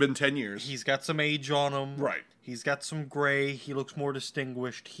literally been 10 years. He's got some age on him. Right. He's got some gray. He looks more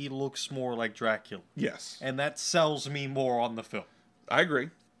distinguished. He looks more like Dracula. Yes. And that sells me more on the film. I agree.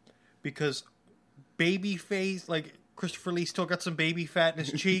 Because baby face, like, Christopher Lee still got some baby fat in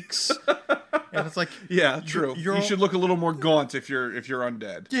his cheeks. And it's like, yeah, true. You should look a little more gaunt if you're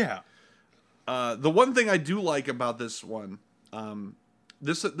undead. Yeah. The one thing I do like about this one,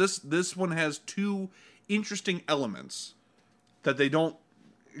 this one has two interesting elements that they don't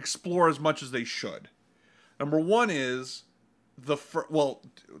explore as much as they should. Number one is well,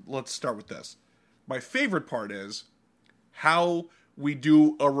 let's start with this. My favorite part is how we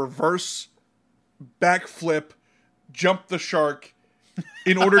do a reverse backflip, jump the shark,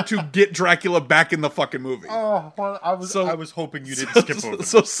 in order to get Dracula back in the fucking movie. Oh, well, I was hoping you didn't skip over.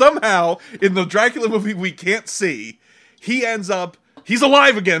 So somehow, in the Dracula movie we can't see, he ends up... He's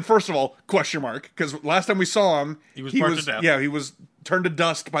alive again, first of all, question mark. Because last time we saw him... He was burnt to death. Yeah, he was turned to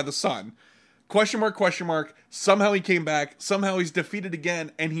dust by the sun. Question mark, question mark. Somehow he came back. Somehow he's defeated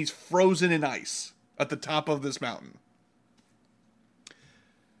again, and he's frozen in ice at the top of this mountain.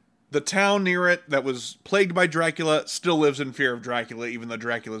 The town near it that was plagued by Dracula still lives in fear of Dracula, even though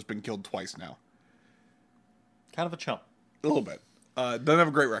Dracula's been killed twice now. Kind of a chump. A little bit. Doesn't have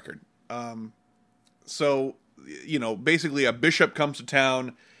a great record. So, basically a bishop comes to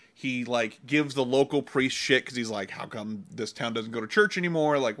town. He, gives the local priest shit because he's like, how come this town doesn't go to church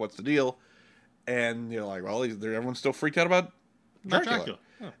anymore? Like, what's the deal? And you're like, well, everyone's still freaked out about Dracula.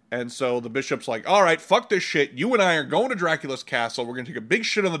 Huh. And so the bishop's like, all right, fuck this shit. You and I are going to Dracula's castle. We're going to take a big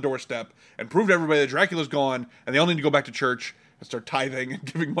shit on the doorstep and prove to everybody that Dracula's gone, and they all need to go back to church and start tithing and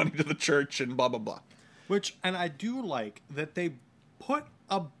giving money to the church and blah, blah, blah. And I do like that they put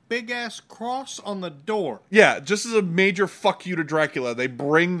a big-ass cross on the door. Yeah, just as a major fuck you to Dracula, they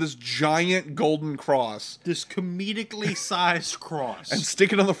bring this giant golden cross. This comedically sized cross. And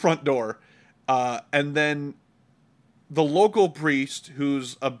stick it on the front door. And then the local priest,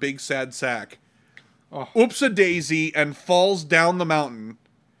 who's a big sad sack, oops-a-daisy and falls down the mountain,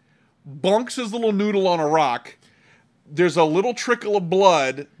 bunks his little noodle on a rock. There's a little trickle of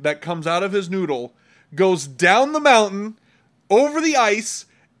blood that comes out of his noodle, goes down the mountain, over the ice,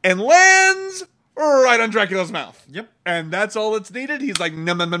 and lands right on Dracula's mouth. Yep. And that's all that's needed. He's like,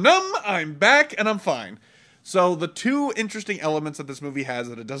 num, num, num, num, I'm back, and I'm fine. So the two interesting elements that this movie has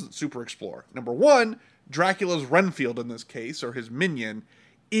that it doesn't super explore. Number one, Dracula's Renfield in this case, or his minion,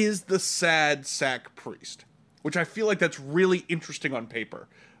 is the sad sack priest. Which I feel like that's really interesting on paper.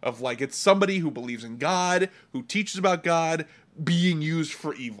 Of it's somebody who believes in God, who teaches about God, being used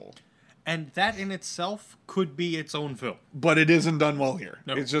for evil. And that in itself could be its own film. But it isn't done well here.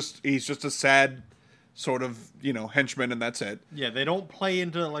 No. He's just a sad sort of, henchman, and that's it. Yeah, they don't play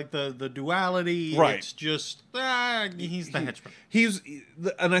into the duality. Right. It's just he's the henchman.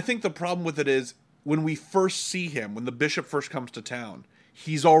 And I think the problem with it is when we first see him, when the bishop first comes to town,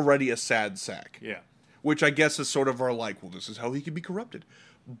 he's already a sad sack. Yeah. Which I guess is sort of our well, this is how he can be corrupted.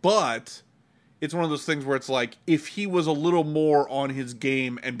 But it's one of those things where it's if he was a little more on his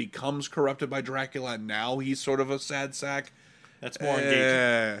game and becomes corrupted by Dracula, and now he's sort of a sad sack. That's more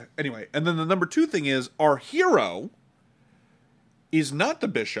engaging. Anyway, and then the number two thing is, our hero is not the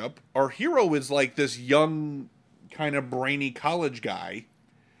bishop. Our hero is this young, kind of brainy college guy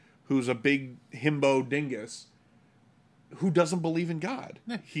who's a big himbo dingus who doesn't believe in God.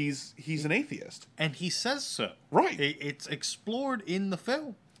 Yeah. He's an atheist. And he says so. Right. It's explored in the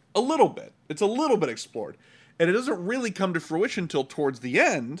film. A little bit. It's a little bit explored. And it doesn't really come to fruition until towards the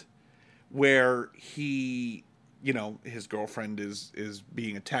end, where he, his girlfriend is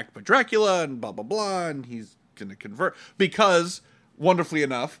being attacked by Dracula and blah, blah, blah, and he's going to convert. Because, wonderfully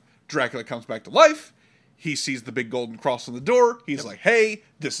enough, Dracula comes back to life. He sees the big golden cross on the door. He's like, hey,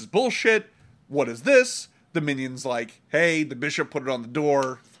 this is bullshit. What is this? The minion's like, hey, the bishop put it on the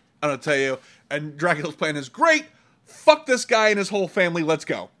door. I'm going to tell you. And Dracula's plan is, great. Fuck this guy and his whole family. Let's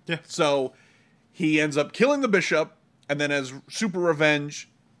go. Yeah. So he ends up killing the bishop. And then as super revenge,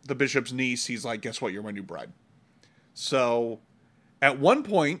 the bishop's niece, he's like, guess what? You're my new bride. So at one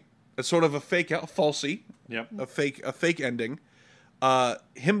point, it's sort of a fake out, falsy. Yep. A fake ending.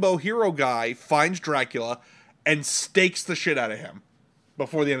 Himbo hero guy finds Dracula and stakes the shit out of him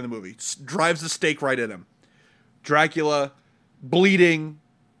before the end of the movie. Drives the stake right at him. Dracula, bleeding,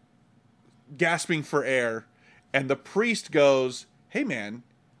 gasping for air, and the priest goes, hey man,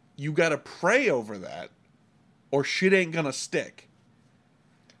 you gotta pray over that, or shit ain't gonna stick.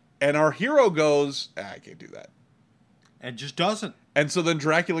 And our hero goes, I can't do that. And just doesn't. And so then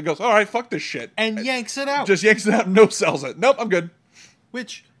Dracula goes, all right, fuck this shit. And yanks it out. Just yanks it out and no-sells it. Nope, I'm good.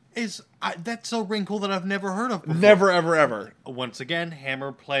 Which is, that's a wrinkle that I've never heard of before. Never, ever, ever. Once again,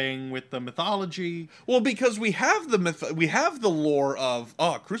 Hammer playing with the mythology. Well, because we have the lore of,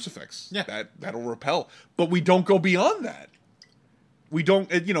 crucifix. Yeah. That'll repel. But we don't go beyond that. We don't,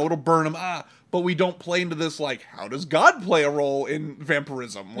 it'll burn them, but we don't play into this, how does God play a role in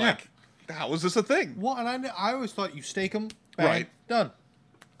vampirism? How is this a thing? Well, and I always thought you stake them, bang, right, done.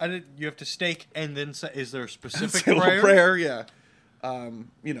 You have to stake and then say, is there a specific say prayer? Prayer, yeah.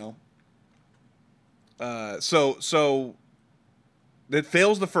 So it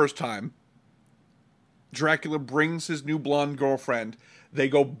fails the first time. Dracula brings his new blonde girlfriend. They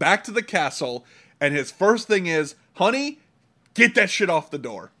go back to the castle, And his first thing is, honey, get that shit off the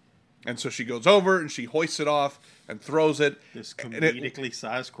door. And so she goes over and she hoists it off and throws it. This comedically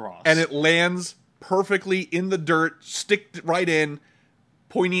sized cross. And it lands perfectly in the dirt, sticked right in,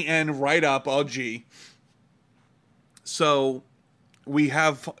 pointy end right up. Oh, gee. So we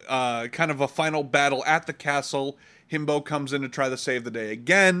have kind of a final battle at the castle. Himbo comes in to try to save the day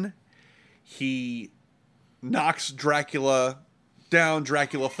again. He knocks Dracula down.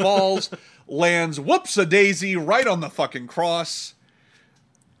 Dracula falls, lands whoops-a-daisy right on the fucking cross.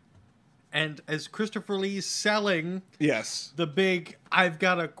 And as Christopher Lee's selling Yes. the big, I've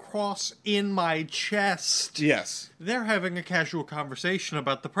got a cross in my chest, Yes. they're having a casual conversation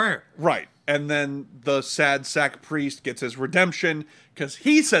about the prayer. Right. And then the sad sack priest gets his redemption because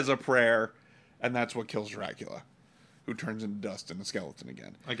he says a prayer, and that's what kills Dracula, who turns into dust and a skeleton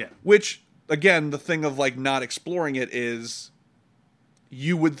again. Again. Which, again, the thing of like not exploring it is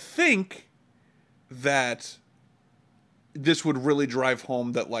you would think that this would really drive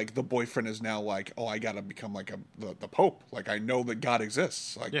home that like the boyfriend is now like, oh, I gotta become like the Pope. Like I know that God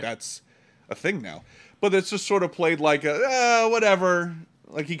exists. Like that's a thing now. But it's just sort of played like whatever.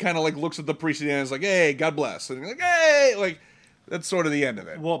 Like he kind of like looks at the priest and is like, hey, God bless. And like, hey, like that's sort of the end of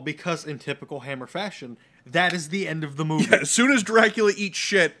it. Well, because in typical Hammer fashion, that is the end of the movie. Yeah, as soon as Dracula eats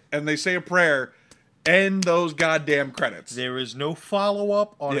shit and they say a prayer, end those goddamn credits. There is no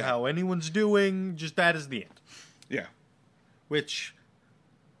follow-up on how anyone's doing. Just that is the end. Yeah. Which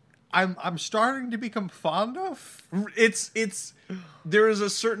I'm starting to become fond of. It's there is a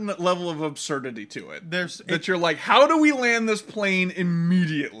certain level of absurdity to it. There's you're like, how do we land this plane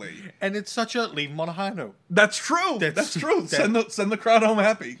immediately? And it's such a leave them on a high note. That's true. That's true. Send the crowd home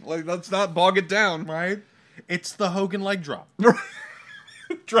happy. Like let's not bog it down. Right? It's the Hogan leg drop.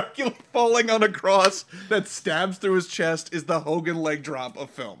 Dracula falling on a cross that stabs through his chest is the Hogan leg drop of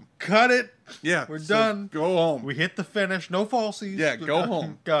film. Cut it. Yeah. We're done. Go home. We hit the finish. No falsies. Yeah, go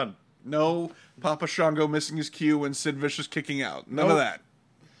home. Done. No Papa Shango missing his cue and Sid Vicious kicking out. None of that.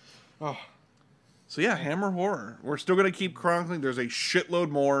 Oh. So yeah, Hammer horror. We're still going to keep chronicling. There's a shitload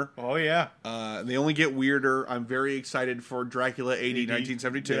more. Oh, yeah. They only get weirder. I'm very excited for Dracula 80,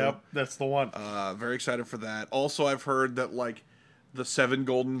 1972. Yep, that's the one. Very excited for that. Also, I've heard that, like, The Seven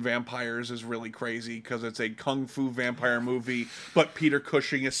Golden Vampires is really crazy because it's a kung fu vampire movie, but Peter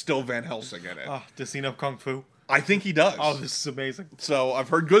Cushing is still Van Helsing in it. Oh, does he know kung fu? I think he does. Oh, this is amazing. So I've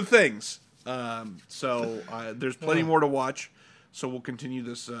heard good things. There's plenty more to watch. So we'll continue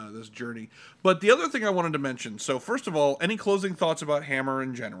this journey. But the other thing I wanted to mention. So first of all, any closing thoughts about Hammer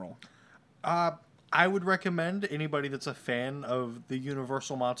in general? I would recommend anybody that's a fan of the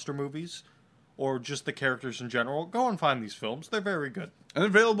Universal monster movies or just the characters in general, go and find these films. They're very good. And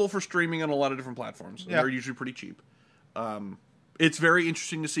available for streaming on a lot of different platforms. Yeah. They're usually pretty cheap. It's very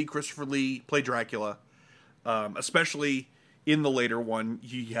interesting to see Christopher Lee play Dracula. Especially in the later one.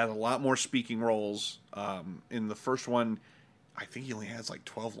 He had a lot more speaking roles. In the first one, I think he only has like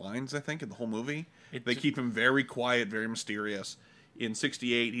 12 lines, I think, in the whole movie. They keep him very quiet, very mysterious. In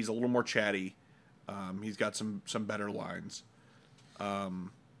 68, he's a little more chatty. He's got some better lines.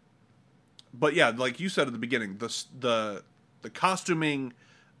 But yeah, like you said at the beginning, the costuming,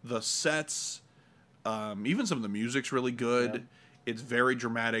 the sets, even some of the music's really good. Yeah. It's very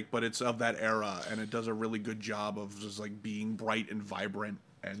dramatic, but it's of that era, and it does a really good job of just like being bright and vibrant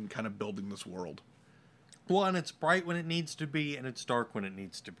and kind of building this world. Well, and it's bright when it needs to be, and it's dark when it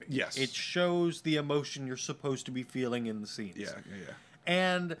needs to be. Yes. It shows the emotion you're supposed to be feeling in the scenes. Yeah.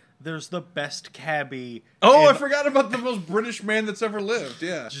 And there's the best cabbie. Oh, I forgot about the most British man that's ever lived.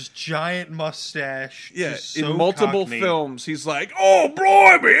 Yeah. Just giant mustache. Yeah, just so in multiple Cockney. films, he's like, oh,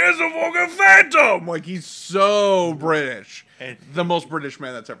 blimey, here's a fucking phantom! Like, he's so British. And the most British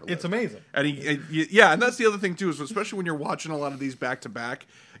man that's ever lived. It's amazing. And and that's the other thing, too, is especially when you're watching a lot of these back-to-back,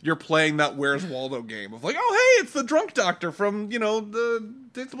 you're playing that Where's Waldo game of like, oh, hey, it's the drunk doctor from,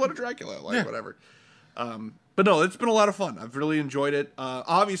 the Blood of Dracula, whatever. But no, it's been a lot of fun. I've really enjoyed it.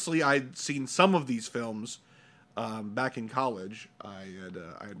 Obviously, I'd seen some of these films back in college. I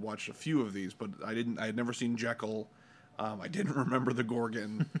had watched a few of these, but I had never seen Jekyll. I didn't remember the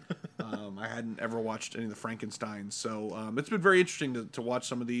Gorgon. I hadn't ever watched any of the Frankensteins. So it's been very interesting to watch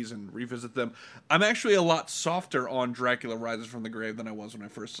some of these and revisit them. I'm actually a lot softer on Dracula Rises from the Grave than I was when I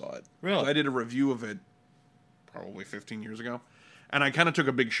first saw it. Really? I did a review of it probably 15 years ago. And I kind of took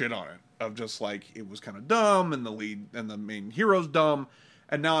a big shit on it, of just like, it was kind of dumb, and the main hero's dumb.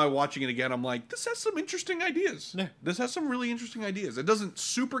 And now I'm watching it again, I'm like, this has some interesting ideas. Yeah. This has some really interesting ideas. It doesn't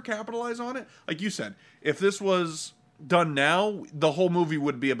super capitalize on it. Like you said, if this was done now, the whole movie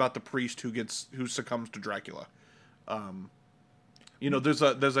would be about the priest who succumbs to Dracula. There's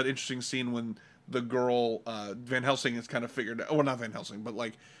that interesting scene when the girl, Van Helsing has kind of figured out, well, not Van Helsing, but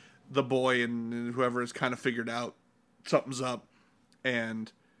like the boy and whoever has kind of figured out something's up,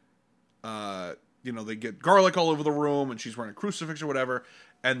 and, they get garlic all over the room, and she's wearing a crucifix or whatever,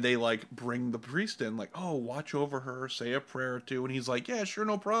 and they, like, bring the priest in, like, oh, watch over her, say a prayer or two, and he's like, yeah, sure,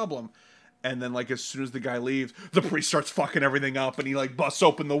 no problem. And then, like, as soon as the guy leaves, the priest starts fucking everything up, and he, like, busts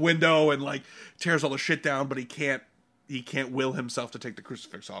open the window and, like, tears all the shit down, but he can't will himself to take the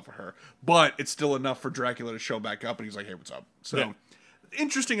crucifix off of her. But it's still enough for Dracula to show back up, and he's like, hey, what's up? So, yeah.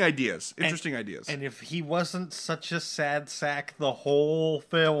 Interesting ideas. Ideas. And if he wasn't such a sad sack the whole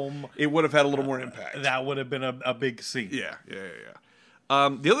film, it would have had a little more impact. That would have been a big scene. Yeah.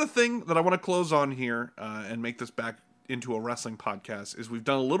 The other thing that I want to close on here and make this back into a wrestling podcast is we've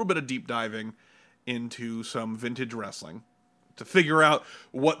done a little bit of deep diving into some vintage wrestling to figure out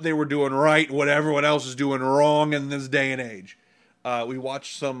what they were doing right, what everyone else is doing wrong in this day and age. We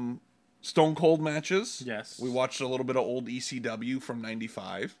watched some Stone Cold matches. Yes. We watched a little bit of old ECW from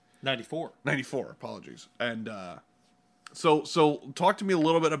 95. 94, apologies. And so talk to me a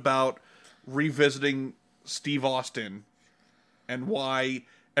little bit about revisiting Steve Austin and why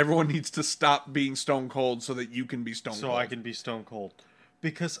everyone needs to stop being Stone Cold so that you can be Stone Cold. So I can be Stone Cold.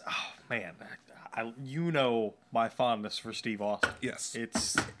 Because, oh man, you know my fondness for Steve Austin. Yes.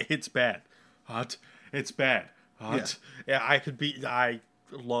 It's bad. Hot. It's bad. Hot. Yeah, I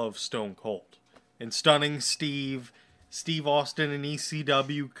love Stone Cold. And Stunning Steve Austin and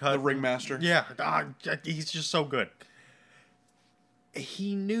ECW cut. The Ringmaster. Yeah, he's just so good.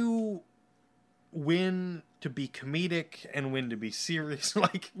 He knew when to be comedic and when to be serious.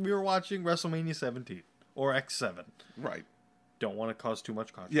 Like, we were watching WrestleMania 17 or X7. Right. Don't want to cause too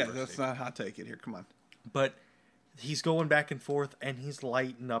much controversy. Yeah, that's not hot take it here. Come on. But he's going back and forth, and he's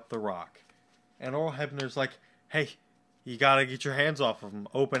lighting up The Rock. And Earl Hebner's like, hey, you got to get your hands off of him.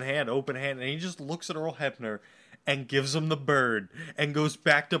 Open hand. And he just looks at Earl Hebner and gives him the bird and goes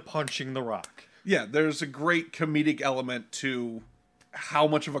back to punching The Rock. Yeah, there's a great comedic element to how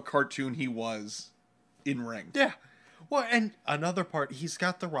much of a cartoon he was in ring. Yeah. Well, and another part, he's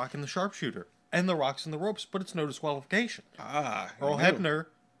got The Rock in the sharpshooter. And The Rock's in the ropes, but it's no disqualification. Earl Hebner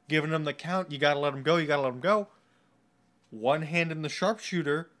giving him the count. You got to let him go. One hand in the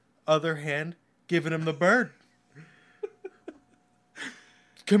sharpshooter, other hand giving him the bird.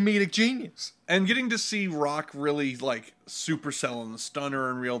 Comedic genius. And getting to see Rock really, like, superselling the stunner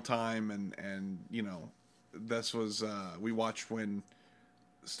in real time. And this was, we watched when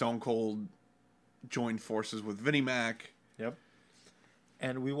Stone Cold joined forces with Vinnie Mac. Yep.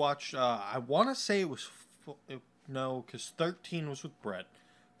 And we watched, I want to say it was, no, because 13 was with Brett.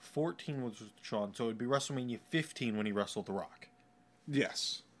 14 was with Shawn, so it would be WrestleMania 15 when he wrestled The Rock.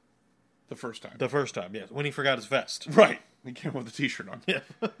 Yes. The first time. Yes. When he forgot his vest. Right. He came with a t-shirt on. Yeah.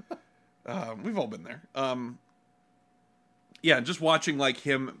 We've all been there. Yeah, just watching, like,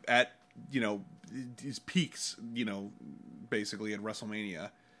 him at, his peaks, basically at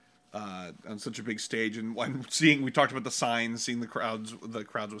WrestleMania. On such a big stage, and we talked about the signs, seeing the crowds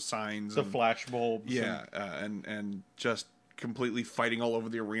with signs, the flashbulbs, and just completely fighting all over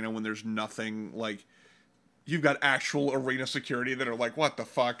the arena when there's nothing. Like, you've got actual arena security that are like, what the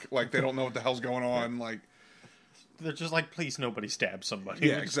fuck? Like, they don't know what the hell's going on. Like, they're just like, please, nobody stab somebody.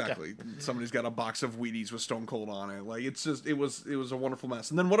 Yeah, exactly. Somebody's got a box of Wheaties with Stone Cold on it. Like, it was a wonderful mess.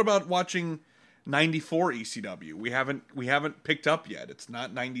 And then what about watching 94 ECW? We haven't picked up yet. It's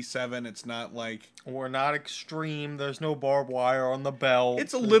not 97. It's not like, we're not extreme. There's no barbed wire on the belt.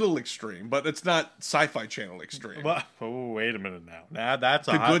 It's a little extreme, but it's not Sci-Fi Channel extreme. Well, oh, wait a minute now. Now that's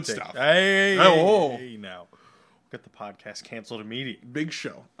the a hot good take. stuff. Hey, now get the podcast canceled immediately. Big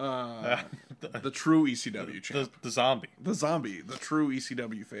Show, the true ECW champ, the zombie, the true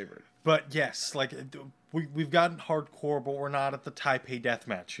ECW favorite. But yes, like, we've gotten hardcore, but we're not at the Taipei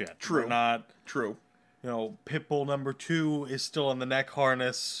deathmatch yet. True. We're not. True. Pitbull number 2 is still in the neck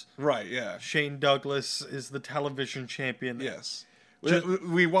harness. Right, yeah. Shane Douglas is the television champion. Yes.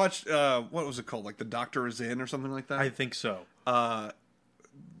 We watched, what was it called? Like, The Doctor Is In or something like that? I think so.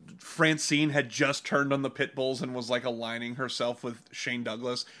 Francine had just turned on the Pitbulls and was, like, aligning herself with Shane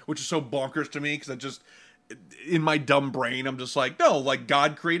Douglas, which is so bonkers to me, because in my dumb brain, I'm just like, no, like,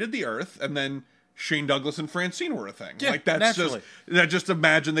 God created the earth, and then Shane Douglas and Francine were a thing. Yeah, like, that's naturally. just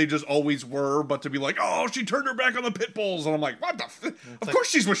imagine they just always were, but to be like, oh, she turned her back on the Pitbulls, and I'm like, what the of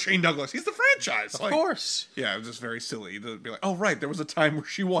course she's with Shane Douglas. He's the franchise. Of course. Yeah, it was just very silly to be like, oh, right, there was a time where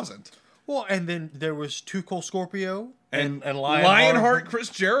she wasn't. Well, and then there was Too Cold Scorpio and Lionheart Chris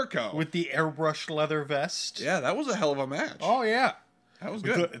Jericho with the airbrushed leather vest. Yeah, that was a hell of a match. Oh, yeah. That was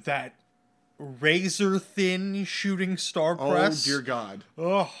good. That razor thin shooting star press. Oh, dear God.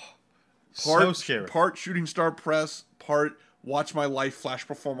 Oh. So scary. Part shooting star press, part watch my life flash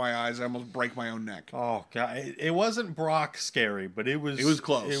before my eyes. I almost break my own neck. Oh god, it wasn't Brock scary, but it was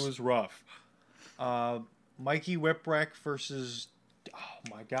close. It was rough. Mikey Whipwreck versus, oh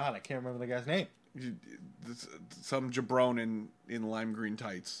my god, I can't remember the guy's name. Some jabron in lime green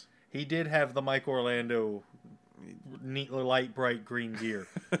tights. He did have the Mike Orlando neat light bright green gear.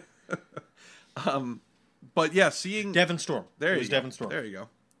 But yeah, seeing Devon Storm. There it you was go. Devon Storm. There you go.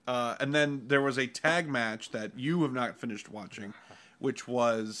 And then there was a tag match that you have not finished watching, which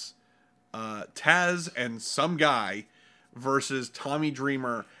was Taz and some guy versus Tommy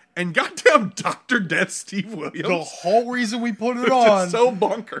Dreamer and goddamn Dr. Death Steve Williams. The whole reason we put it on, so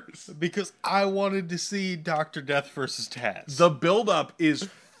bonkers, because I wanted to see Dr. Death versus Taz. The build-up is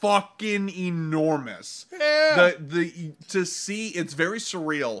fucking enormous. Yeah. To see, it's very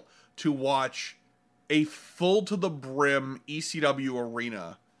surreal to watch a full to the brim ECW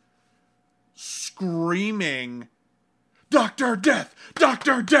arena screaming Dr. Death,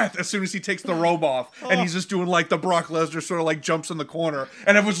 Dr. Death, as soon as he takes the robe off, and he's just doing like the Brock Lesnar sort of like jumps in the corner,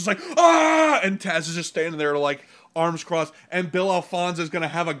 and everyone's just like, ah, and Taz is just standing there like arms crossed, and Bill Alfonso is gonna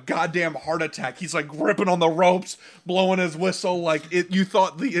have a goddamn heart attack. He's like gripping on the ropes, blowing his whistle, like you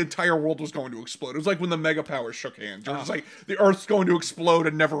thought the entire world was going to explode. It was like when the Mega Powers shook hands. It was like the Earth's going to explode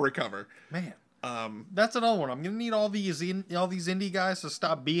and never recover. Man. That's another one. I'm gonna need all these indie guys to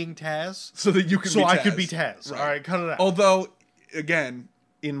stop being Taz, so that you can. So I could be Taz. Right. All right, cut it out. Although, again,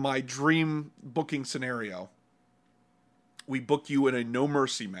 in my dream booking scenario, we book you in a No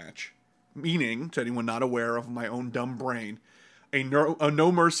Mercy match, meaning, to anyone not aware of my own dumb brain, a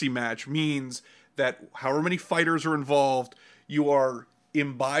No Mercy match means that however many fighters are involved, you are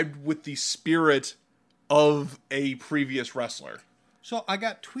imbibed with the spirit of a previous wrestler. So I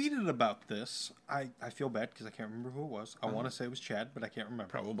got tweeted about this. I feel bad because I can't remember who it was. I want to say it was Chad, but I can't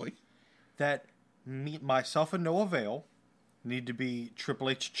remember. Probably. That myself and Noah Vale need to be Triple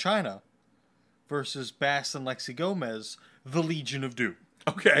H China versus Bass and Lexi Gomez, the Legion of Doom.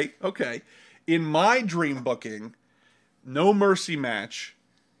 Okay. In my dream booking, No Mercy match,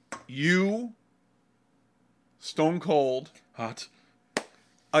 you, Stone Cold, Hot,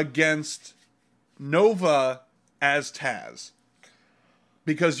 against Nova as Taz.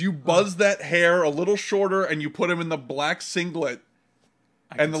 Because you buzz that hair a little shorter and you put him in the black singlet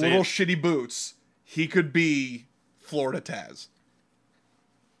and the little shitty boots, he could be Florida Taz.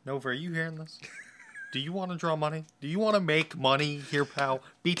 Nova, are you hearing this? Do you want to draw money? Do you want to make money here, pal?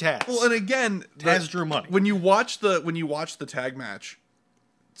 Be Taz. Well, and again, Taz drew money. When you watch the tag match,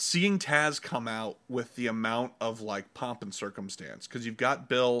 seeing Taz come out with the amount of like pomp and circumstance, because you've got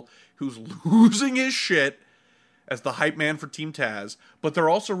Bill who's losing his shit as the hype man for Team Taz, but they're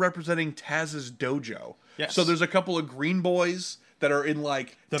also representing Taz's dojo. Yes. So there's a couple of green boys that are in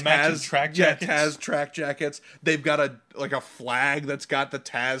like the Taz matching track jackets. Yeah, Taz track jackets. They've got a flag that's got the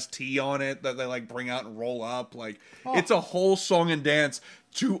Taz T on it that they like bring out and roll up. Like it's a whole song and dance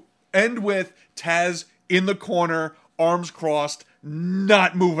to end with Taz in the corner, arms crossed,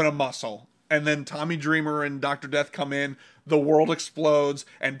 not moving a muscle. And then Tommy Dreamer and Dr. Death come in, the world explodes,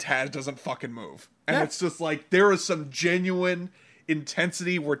 and Taz doesn't fucking move. And it's just like, there is some genuine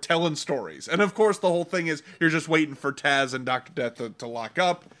intensity. We're telling stories. And of course, the whole thing is, you're just waiting for Taz and Dr. Death to lock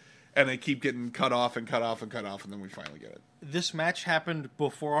up, and they keep getting cut off, and then we finally get it. This match happened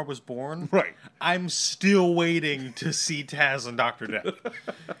before I was born. Right. I'm still waiting to see Taz and Dr. Death.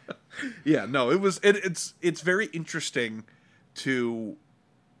 Yeah, no, it's very interesting to,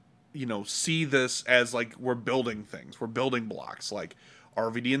 see this as like we're building things. We're building blocks. Like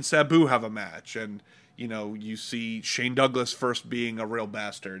RVD and Sabu have a match, and you see Shane Douglas first being a real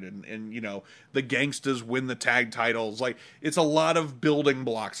bastard, and the Gangstas win the tag titles. Like, it's a lot of building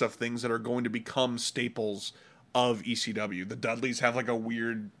blocks of things that are going to become staples of ECW. The Dudleys have like a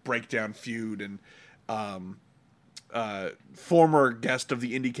weird breakdown feud, and former guest of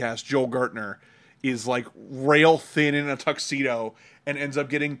the IndyKast, Joel Gertner, is like rail thin in a tuxedo and ends up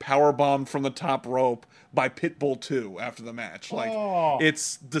getting powerbombed from the top rope by Pitbull 2 after the match. Like,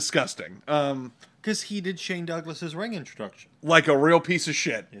 it's disgusting. Because he did Shane Douglas's ring introduction. Like a real piece of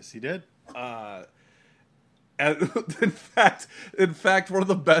shit. Yes, he did. And in fact, one of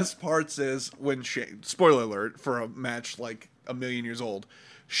the best parts is when Shane, spoiler alert for a match like a million years old,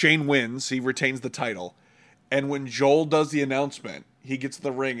 Shane wins, he retains the title. And when Joel does the announcement, he gets in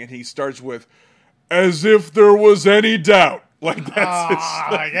the ring and he starts with, "As if there was any doubt." Like,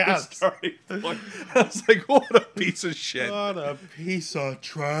 that's his starting point. I was like, what a piece of shit. What a piece of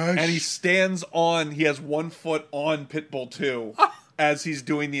trash. And he has 1 foot on Pitbull 2 as he's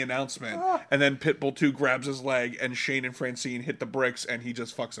doing the announcement. And then Pitbull 2 grabs his leg, and Shane and Francine hit the bricks, and he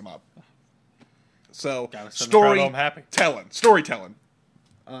just fucks him up. So happy. Storytelling.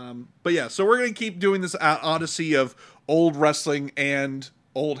 But yeah, so we're going to keep doing this odyssey of old wrestling and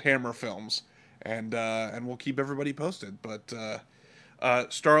old Hammer films. And we'll keep everybody posted. But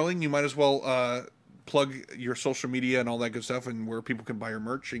Starling, you might as well plug your social media and all that good stuff and where people can buy your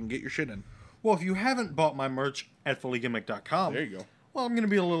merch and get your shit in. Well, if you haven't bought my merch at fullygimmick.com, there you go. Well, I'm going to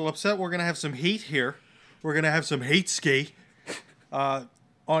be a little upset. We're going to have some heat here. We're going to have some hate ski. On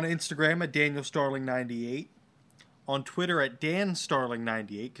Instagram at DanielStarling98. On Twitter at DanStarling98,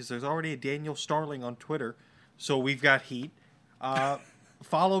 because there's already a Daniel Starling on Twitter. So we've got heat.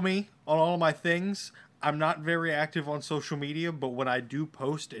 Follow me on all of my things. I'm not very active on social media, but when I do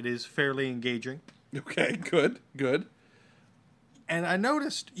post, it is fairly engaging. Okay, good. And I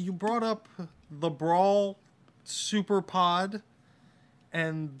noticed you brought up the Brawl Super Pod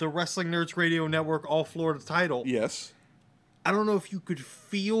and the Wrestling Nerds Radio Network All Florida title. Yes. I don't know if you could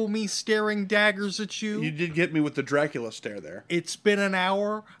feel me staring daggers at you. You did get me with the Dracula stare there. It's been an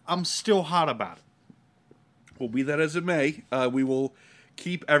hour. I'm still hot about it. Well, be that as it may, we will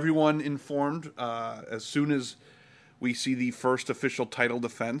keep everyone informed as soon as we see the first official title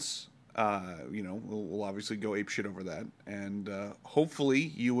defense. We'll obviously go apeshit over that. And hopefully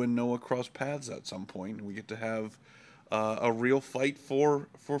you and Noah cross paths at some point and we get to have a real fight for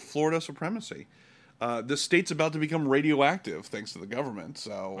Florida supremacy. This state's about to become radioactive thanks to the government,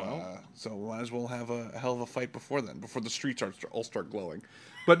 so we might as well have a hell of a fight before then, before the streets all start glowing.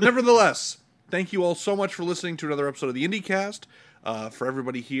 But nevertheless, thank you all so much for listening to another episode of the IndyKast. For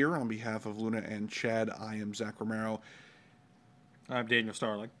everybody here, on behalf of Luna and Chad, I am Zach Romero. I'm Daniel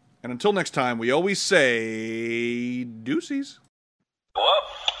Starling. And until next time, we always say deuces. Well,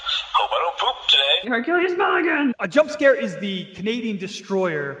 hope I don't poop today. Hercules Mulligan! A jump scare is the Canadian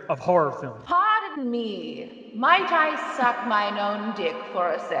destroyer of horror films. Pardon me. Might I suck mine own dick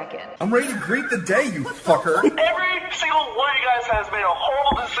for a second? I'm ready to greet the day, you fucker. Every single one of you guys has made a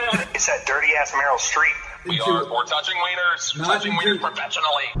horrible decision. It's that dirty-ass Meryl Streep. We're touching wieners. Touching wieners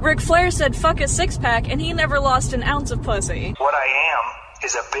professionally. Ric Flair said fuck a six-pack, and he never lost an ounce of pussy. What I am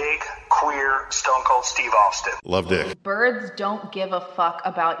is a big, queer, Stone Cold Steve Austin. Love dick. Birds don't give a fuck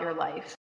about your life.